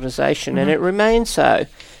membership organization, and it remained so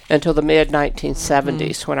until the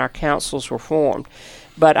mid-1970s when our councils were formed.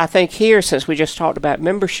 But I think here, since we just talked about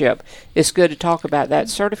membership, it's good to talk about that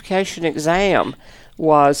certification exam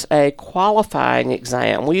was a qualifying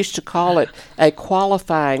exam. We used to call it a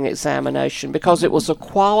qualifying examination because it was a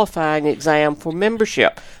qualifying exam for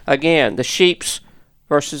membership. Again, the sheeps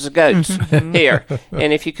versus the goats here.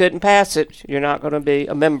 And if you couldn't pass it, you're not going to be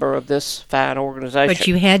a member of this fine organization. But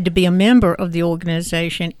you had to be a member of the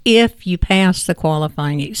organization if you passed the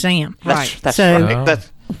qualifying exam. That's So- right.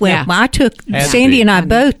 That's, Well, Yeah. I took, Had to Sandy be. and I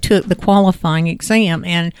both took the qualifying exam,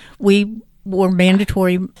 and we were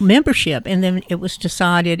mandatory membership. And then it was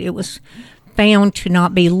decided, it was found to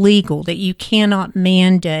not be legal, that you cannot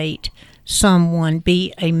mandate someone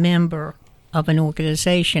be a member of an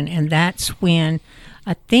organization. And that's when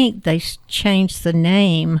I think they changed the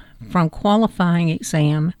name from qualifying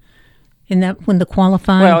exam. And that when the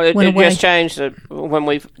qualifying well, it went away. just changed when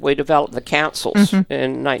we developed the councils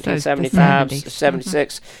in 1975, So it's the 70s.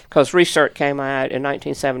 76, because research came out in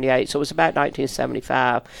 1978. So it was about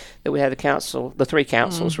 1975 that we had the council, the three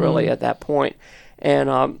councils really at that point. And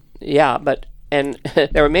but And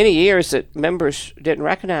there were many years that members didn't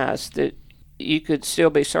recognize that you could still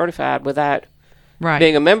be certified without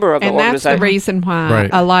being a member of the organization. And that's the reason why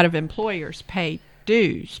a lot of employers pay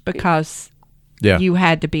dues, because you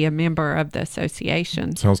had to be a member of the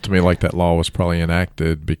association. Sounds to me like that law was probably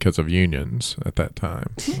enacted because of unions at that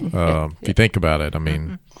time. If you think about it, I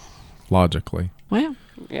mean, logically. Well,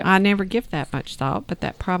 I never give that much thought, but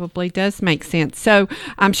that probably does make sense. So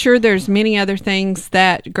I'm sure there's many other things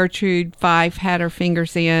that Gertrude Fife had her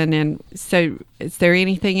fingers in. And so is there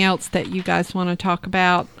anything else that you guys want to talk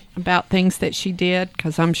about things that she did?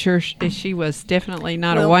 Because I'm sure she was definitely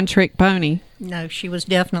not a one-trick pony. No, she was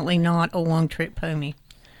definitely not a one-trick pony.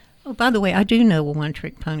 Oh, by the way, I do know a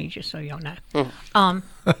one-trick pony, just so y'all know.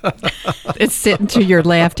 It's sitting to your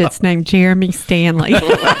left. It's named Jeremy Stanley.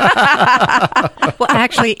 Well,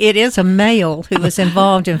 actually, it is a male who is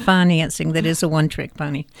involved in financing that is a one-trick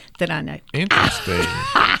pony that I know. Interesting.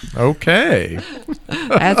 Okay.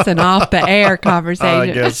 That's an off-the-air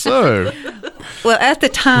conversation. I guess so. Well, at the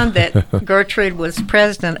time that Gertrude was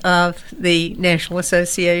president of the National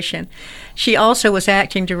Association, she also was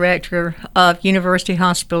acting director of University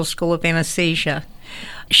Hospital School of Anesthesia.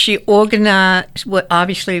 She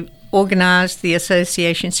obviously organized the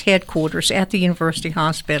association's headquarters at the University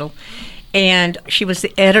Hospital, and she was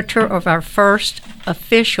the editor of our first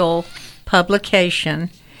official publication,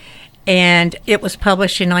 and it was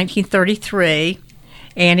published in 1933,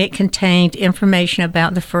 and it contained information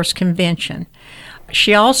about the first convention.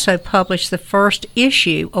 She also published the first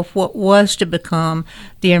issue of what was to become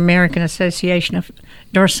the American Association of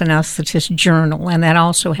Nurse Anesthetists Journal, and that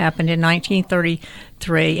also happened in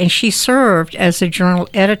 1933. And she served as the journal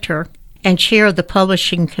editor and chair of the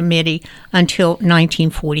publishing committee until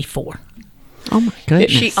 1944. Oh, my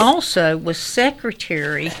goodness. She also was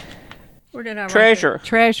secretary. Where did I write Treasurer. that?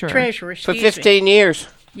 Treasurer. For 15 years.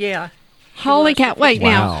 Yeah. Holy cow. Wait, Wow.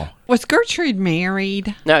 now, was Gertrude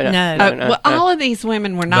married? No. Well, all of these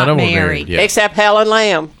women were not None of them were married. yeah. Except Helen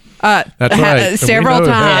Lamb. That's right. Several We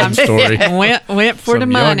know that times. story. went for the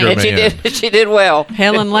Some money. younger And she did well.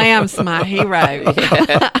 Helen Lamb's my hero.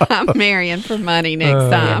 I'm marrying for money next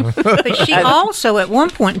time. But she also, at one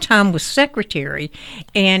point in time, was secretary,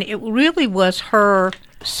 and it really was her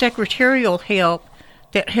secretarial help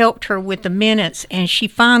that helped her with the minutes, and she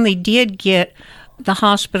finally did get the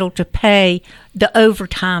hospital to pay the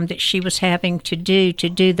overtime that she was having to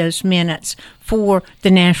do those minutes for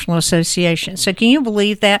the National Association. So can you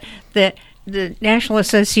believe that the National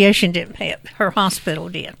Association didn't pay it, her hospital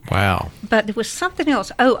did. Wow. But there was something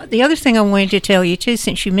else. Oh, the other thing I wanted to tell you, too,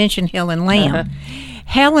 since you mentioned Helen Lamb.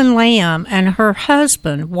 Helen Lamb and her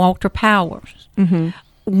husband, Walter Powers,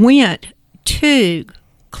 went to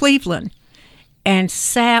Cleveland and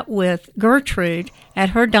sat with Gertrude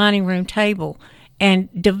at her dining room table and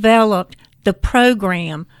developed the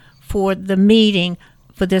program for the meeting,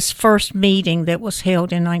 for this first meeting that was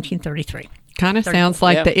held in 1933. Kind of sounds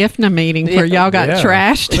like the IFNA meeting where y'all got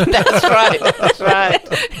trashed. That's right. That's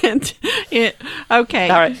right. Okay.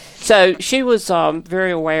 All right. So she was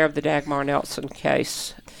very aware of the Dagmar Nelson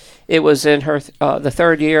case. It was in her the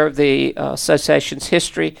third year of the association's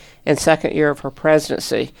history and second year of her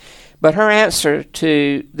presidency. But her answer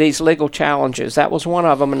to these legal challenges, that was one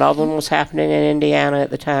of them. Another one was happening in Indiana at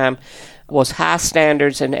the time, was high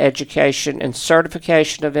standards in education and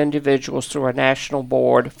certification of individuals through a national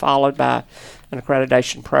board followed by an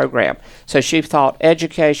accreditation program. So she thought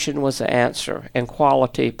education was the answer and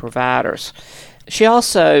quality providers. She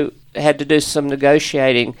also had to do some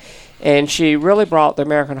negotiating, and she really brought the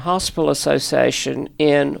American Hospital Association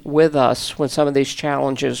in with us when some of these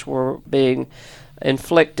challenges were being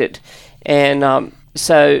inflicted. And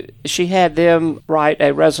so she had them write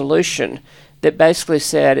a resolution that basically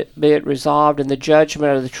said, be it resolved in the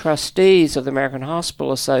judgment of the trustees of the American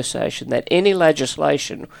Hospital Association that any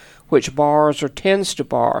legislation which bars or tends to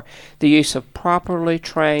bar the use of properly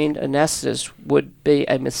trained anesthetists would be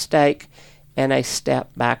a mistake and a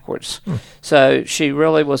step backwards. So she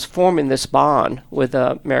really was forming this bond with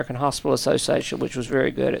the American Hospital Association, which was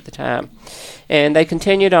very good at the time. And they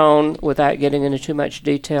continued on, without getting into too much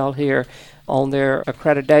detail here, on their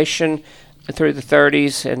accreditation through the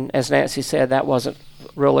 30s. And as Nancy said, that wasn't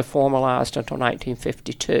really formalized until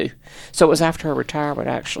 1952. So it was after her retirement,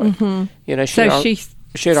 actually. You know, she had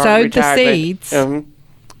already retired. The seeds.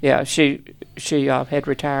 Yeah, she had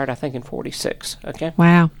retired, I think, in 46. Okay.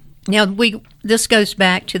 Wow. Now, this goes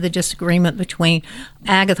back to the disagreement between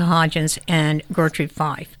Agatha Hodgins and Gertrude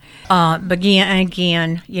Fife.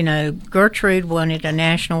 Again, you know, Gertrude wanted a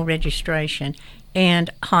national registration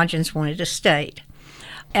and Hodgins wanted a state.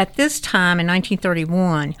 at this time in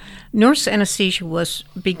 1931, nurse anesthesia was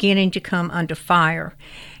beginning to come under fire,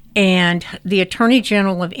 and the Attorney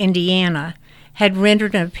General of Indiana had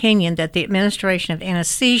rendered an opinion that the administration of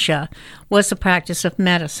anesthesia was the practice of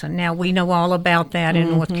medicine. Now, we know all about that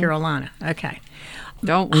in North Carolina. Okay.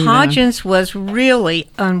 Don't we, Hodgins was really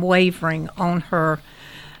unwavering on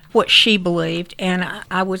what she believed, and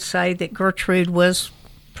I would say that Gertrude was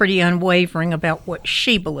pretty unwavering about what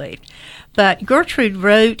she believed. But Gertrude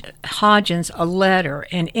wrote Hodgins a letter,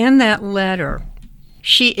 and in that letter,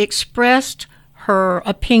 she expressed her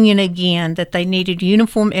opinion again that they needed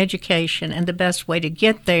uniform education, and the best way to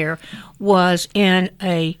get there was in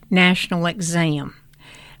a national exam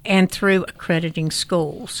and through accrediting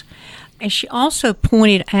schools. And she also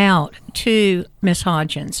pointed out to Miss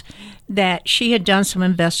Hodgins that she had done some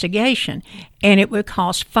investigation, and it would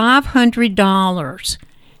cost $500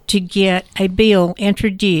 to get a bill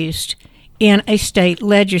introduced in a state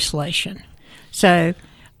legislation. So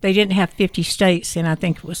they didn't have 50 states, and I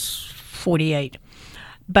think it was 48.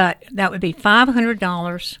 But that would be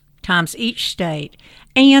 $500 times each state,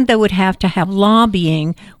 and they would have to have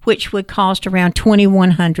lobbying, which would cost around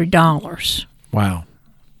 $2,100. Wow.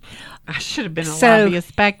 I should have been a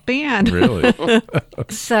lobbyist back then. Really?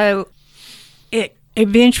 So it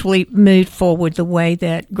eventually moved forward the way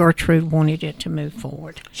that Gertrude wanted it to move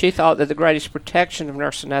forward. She thought that the greatest protection of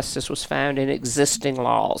nurse anesthetists was found in existing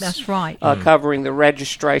laws. That's right. Covering the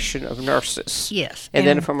registration of nurses. Yes. And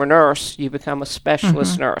then from a nurse, you become a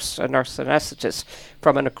specialist nurse, a nurse anesthetist,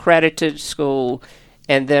 from an accredited school,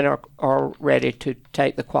 and then are ready to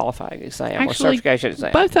take the qualifying exam or certification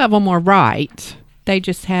exam. Both of them were right. They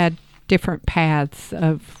just had different paths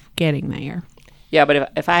of getting there. Yeah,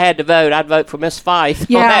 but if I had to vote, I'd vote for Miss Fife.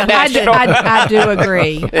 Yeah, I do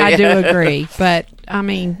agree. I do agree. But, I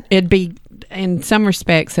mean, it'd be, in some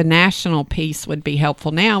respects, a national piece would be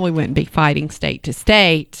helpful. Now we wouldn't be fighting state to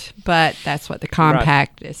state, but that's what the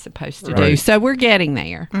compact is supposed to do. So we're getting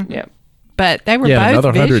there. Yeah. But they were both another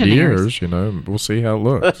 100 visionaries. years, we'll see how it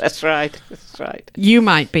looks. That's right. That's right. You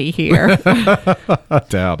might be here. I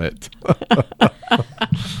doubt it.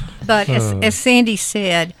 But as Sandy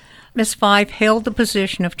said, Miss Fife held the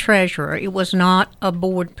position of treasurer. It was not a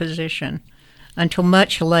board position until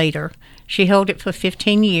much later. She held it for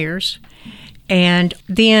 15 years, and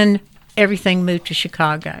then everything moved to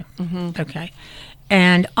Chicago. Okay.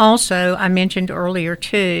 And also, I mentioned earlier,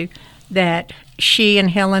 too, that she and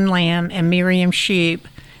Helen Lamb and Miriam Shoup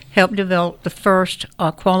helped develop the first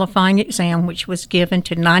qualifying exam, which was given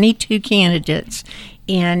to 92 candidates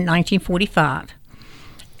in 1945.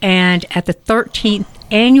 And at the 13th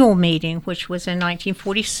annual meeting, which was in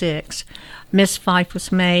 1946, Miss Fife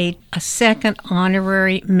was made a second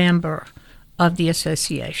honorary member of the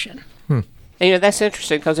association. And, that's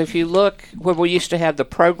interesting because if you look when we used to have the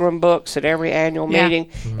program books at every annual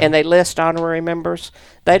meeting and they list honorary members,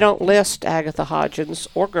 they don't list Agatha Hodgins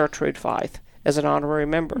or Gertrude Fife as an honorary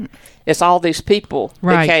member. It's all these people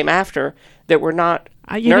that came after that were not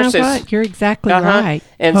you nurses. know what? You're exactly right.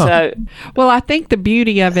 And so, well, I think the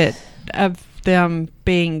beauty of it, of them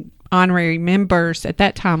being honorary members at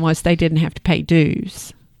that time, was they didn't have to pay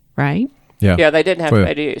dues, right? Yeah, they didn't have to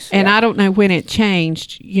pay dues. And I don't know when it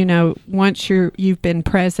changed. Once you've been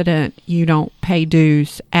president, you don't pay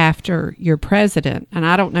dues after you're president. And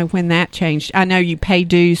I don't know when that changed. I know you pay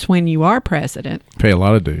dues when you are president. Pay a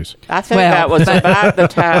lot of dues. I think that was about the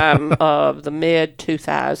time of the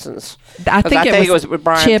mid-2000s. I think it was with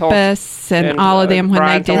Brian Chippus and all of them when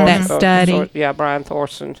Brian they did that study. Brian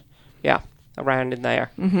Thorson. Yeah, around in there.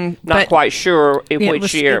 Not quite sure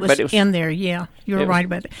which year, but it was in there. Yeah, you're right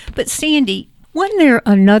about that. But Sandy, wasn't there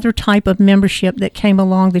another type of membership that came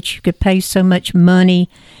along that you could pay so much money,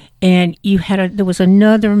 and there was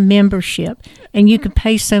another membership, and you could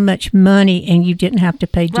pay so much money, and you didn't have to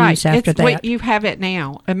pay dues after that? Wait, you have it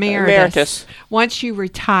now, emeritus. Once you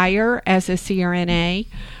retire as a CRNA,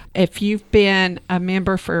 if you've been a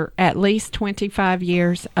member for at least 25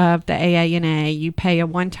 years of the AANA, you pay a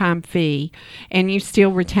one-time fee, and you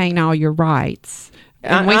still retain all your rights.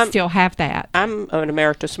 And we still have that. I'm an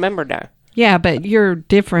emeritus member now. Yeah, but you're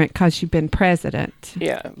different because you've been president.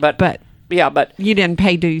 Yeah, but you didn't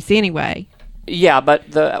pay dues anyway. Yeah,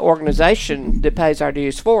 but the organization that pays our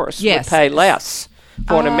dues for us would pay less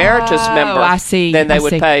for an emeritus member than they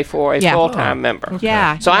would pay for a full-time member.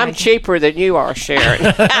 Yeah. So I'm cheaper than you are, Sharon.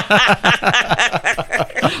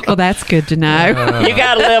 Well, that's good to know. You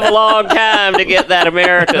got to live a long time to get that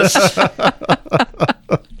emeritus.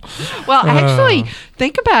 Well, actually,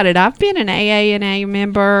 think about it. I've been an AANA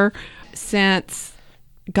member since,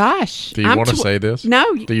 gosh. Do you want to say this?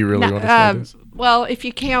 No. Do you really want to say this? Well, if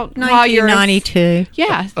you count while you're 1992.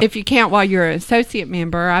 Yeah, if you count while you're an associate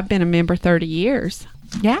member, I've been a member 30 years.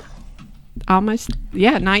 Yeah. Almost,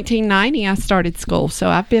 1990 I started school, so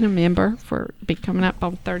I've been a member for coming up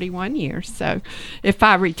on 31 years. So if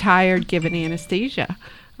I retired given anesthesia,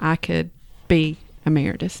 I could be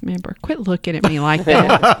emeritus member. Quit looking at me like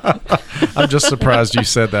that. I'm just surprised you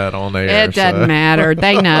said that on air. It doesn't matter.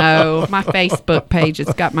 They know. My Facebook page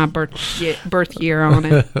has got my birth year on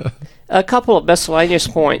it. A couple of miscellaneous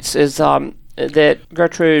points is that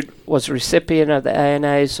Gertrude was a recipient of the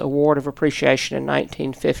ANA's Award of Appreciation in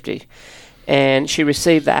 1950. And she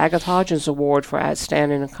received the Agatha Hodgins Award for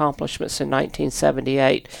Outstanding Accomplishments in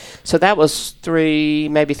 1978. So that was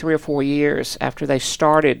maybe 3 or 4 years after they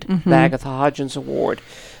started the Agatha Hodgins Award,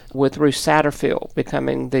 with Ruth Satterfield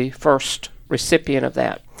becoming the first recipient of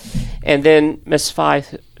that. And then Miss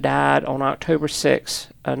Fife died on October 6,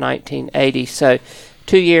 1980. So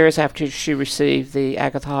 2 years after she received the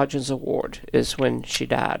Agatha Hodgins Award is when she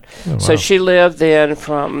died. Oh, wow. So she lived then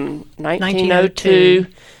from 1902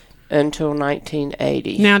 until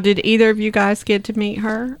 1980. Now, did either of you guys get to meet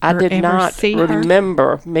her? I or did ever not see her?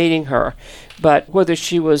 remember meeting her, but whether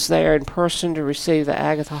she was there in person to receive the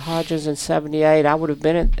Agatha Hodgins in 78, I would have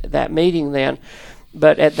been at that meeting then.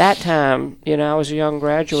 But at that time, I was a young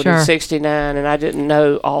graduate in 69, and I didn't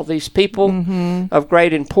know all these people of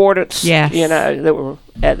great importance, Yes. that were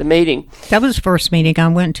at the meeting. That was the first meeting I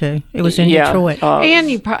went to. It was in Detroit.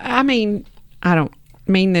 And I don't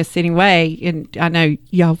mean this anyway, and I know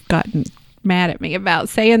y'all have gotten mad at me about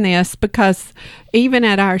saying this, because even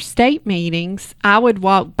at our state meetings, I would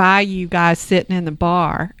walk by you guys sitting in the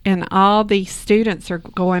bar, and all these students are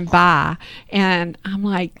going by, and I'm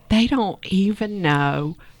like, they don't even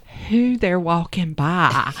know who they're walking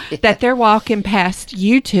by, that they're walking past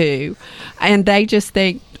you two, and they just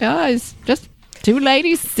think, oh, it's just two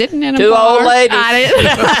ladies sitting in a bar. Two old ladies.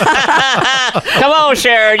 Come on,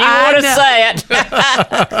 Sharon. You want to say it.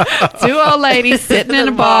 Two old ladies sitting in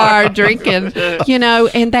a bar drinking,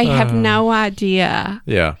 and they have no idea.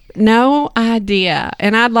 Yeah. No idea.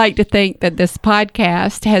 And I'd like to think that this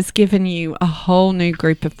podcast has given you a whole new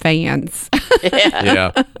group of fans.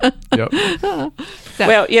 Yeah. Yep. So,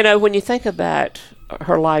 Well, when you think about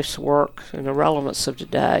her life's work and the relevance of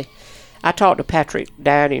today, I talked to Patrick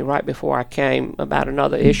Downey right before I came about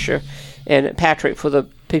another issue. And Patrick, for the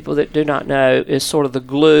people that do not know, is sort of the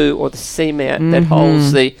glue or the cement that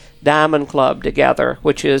holds the Diamond Club together,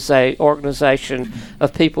 which is a organization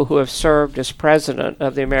of people who have served as president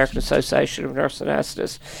of the American Association of Nurse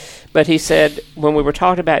Anesthetists. But he said, when we were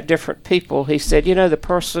talking about different people, he said, the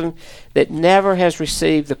person that never has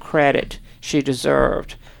received the credit she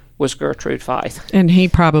deserved was Gertrude Fife. and he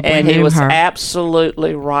probably And knew he was her.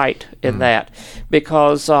 absolutely right in that,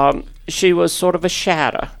 because she was sort of a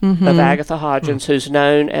shadow of Agatha Hodgins, who's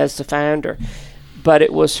known as the founder. But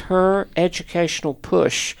it was her educational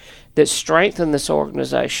push that strengthened this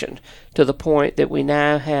organization to the point that we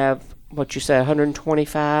now have,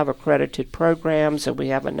 125 accredited programs, and we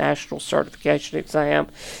have a national certification exam.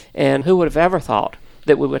 And who would have ever thought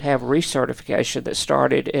that we would have recertification that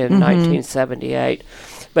started in 1978?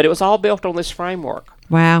 But it was all built on this framework.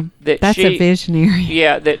 Wow. That's a visionary.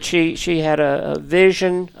 Yeah, that she had a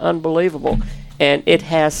vision unbelievable, and it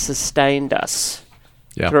has sustained us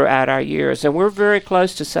throughout our years. And we're very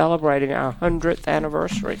close to celebrating our 100th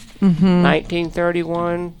anniversary,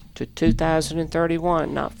 1931 to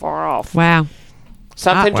 2031, not far off. Wow.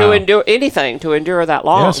 Something to endure, anything to endure that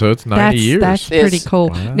long. Yeah, so it's 90 years. That's pretty Yes. cool.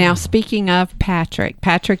 Wow. Now, speaking of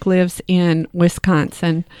Patrick lives in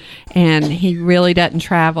Wisconsin, and he really doesn't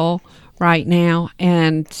travel right now.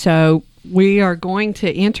 And so we are going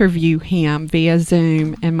to interview him via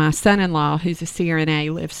Zoom, and my son-in-law, who's a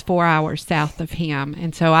CRNA, lives 4 hours south of him.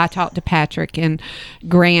 And so I talked to Patrick, and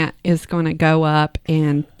Grant is going to go up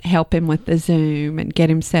and help him with the Zoom and get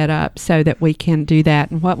him set up so that we can do that.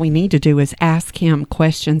 And what we need to do is ask him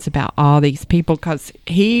questions about all these people, because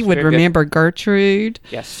he would very good. remember Gertrude.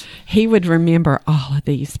 Yes. He would remember all of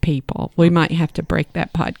these people. We might have to break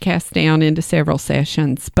that podcast down into several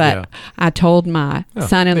sessions. But Yeah. I told my Oh,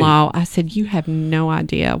 son-in-law, I said, you have no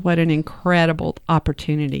idea what an incredible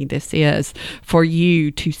opportunity this is for you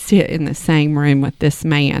to sit in the same room with this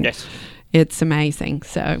man. Yes. It's amazing.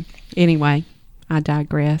 So anyway, I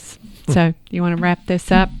digress. So you want to wrap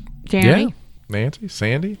this up, Jeremy? Yeah. Nancy,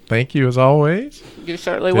 Sandy, thank you as always. You're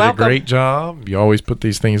certainly Did welcome. a great job. You always put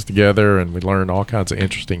these things together, and we learn all kinds of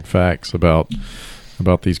interesting facts about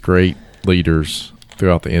these great leaders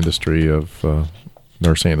throughout the industry of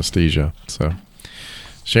nurse anesthesia. So,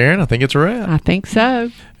 Sharon, I think it's a wrap. I think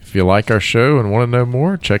so. If you like our show and want to know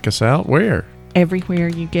more, check us out where? everywhere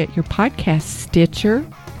you get your podcast: Stitcher,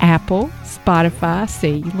 Apple, Spotify.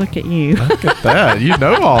 See, look at you. Look at that. You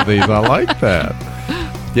know all these. I like that.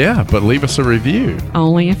 Yeah, but leave us a review.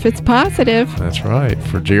 Only if it's positive. That's right.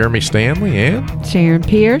 For Jeremy Stanley and Sharon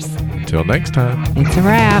Pierce. Until next time. It's a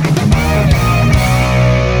wrap.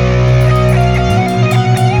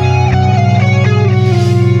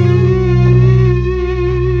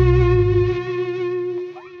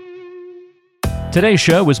 Today's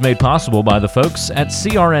show was made possible by the folks at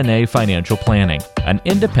CRNA Financial Planning, an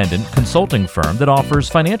independent consulting firm that offers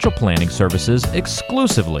financial planning services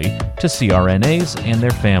exclusively to CRNAs and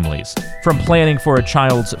their families. From planning for a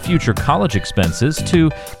child's future college expenses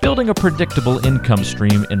to building a predictable income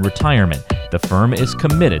stream in retirement, the firm is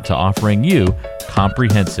committed to offering you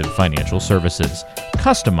comprehensive financial services,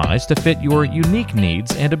 customized to fit your unique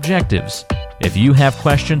needs and objectives. If you have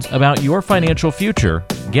questions about your financial future,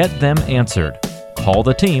 get them answered. Call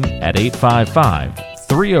the team at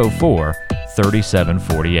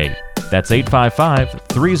 855-304-3748. That's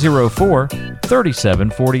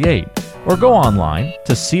 855-304-3748. Or go online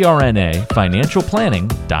to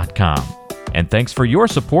crnafinancialplanning.com. And thanks for your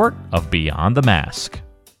support of Beyond the Mask.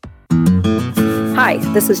 Hi,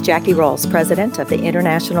 this is Jackie Rolls, President of the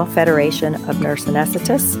International Federation of Nurse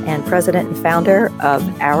Anesthetists and President and founder of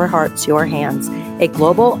Our Hearts, Your Hands, a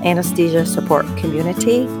global anesthesia support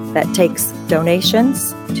community that takes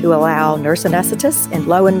donations to allow nurse anesthetists in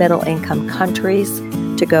low and middle income countries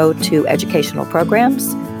to go to educational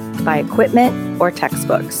programs, to buy equipment or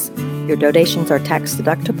textbooks. Your donations are tax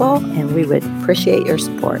deductible, and we would appreciate your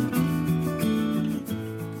support.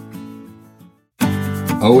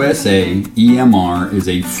 OSA EMR is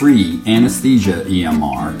a free anesthesia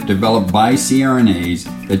EMR developed by CRNAs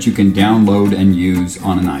that you can download and use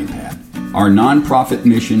on an iPad. Our nonprofit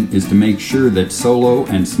mission is to make sure that solo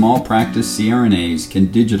and small practice CRNAs can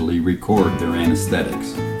digitally record their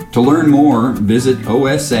anesthetics. To learn more, visit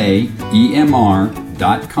osaemr.com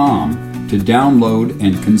to download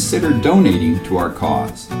and consider donating to our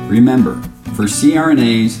cause. Remember, for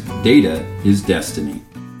CRNAs, data is destiny.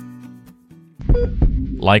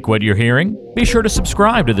 Like what you're hearing? Be sure to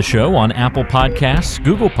subscribe to the show on Apple Podcasts,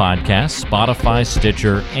 Google Podcasts, Spotify,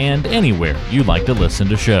 Stitcher, and anywhere you like to listen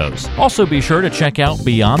to shows. Also be sure to check out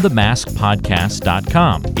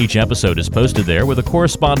BeyondTheMaskPodcast.com. Each episode is posted there with a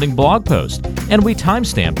corresponding blog post, and we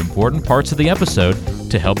timestamp important parts of the episode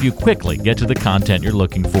to help you quickly get to the content you're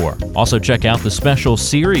looking for. Also check out the special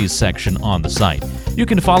series section on the site. You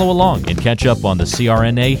can follow along and catch up on the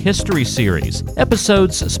CRNA History Series,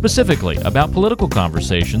 episodes specifically about political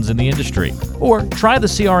conversations in the industry, or try the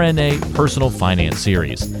CRNA Personal Finance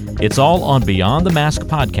Series. It's all on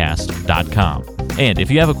BeyondTheMaskPodcast.com. And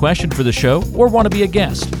if you have a question for the show or want to be a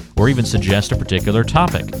guest, or even suggest a particular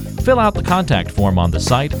topic, fill out the contact form on the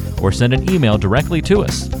site or send an email directly to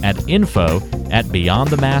us at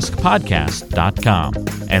info@BeyondTheMaskPodcast.com.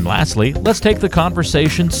 And lastly, let's take the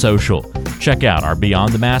conversation social. Check out our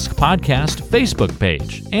Beyond the Mask Podcast Facebook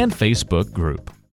page and Facebook group.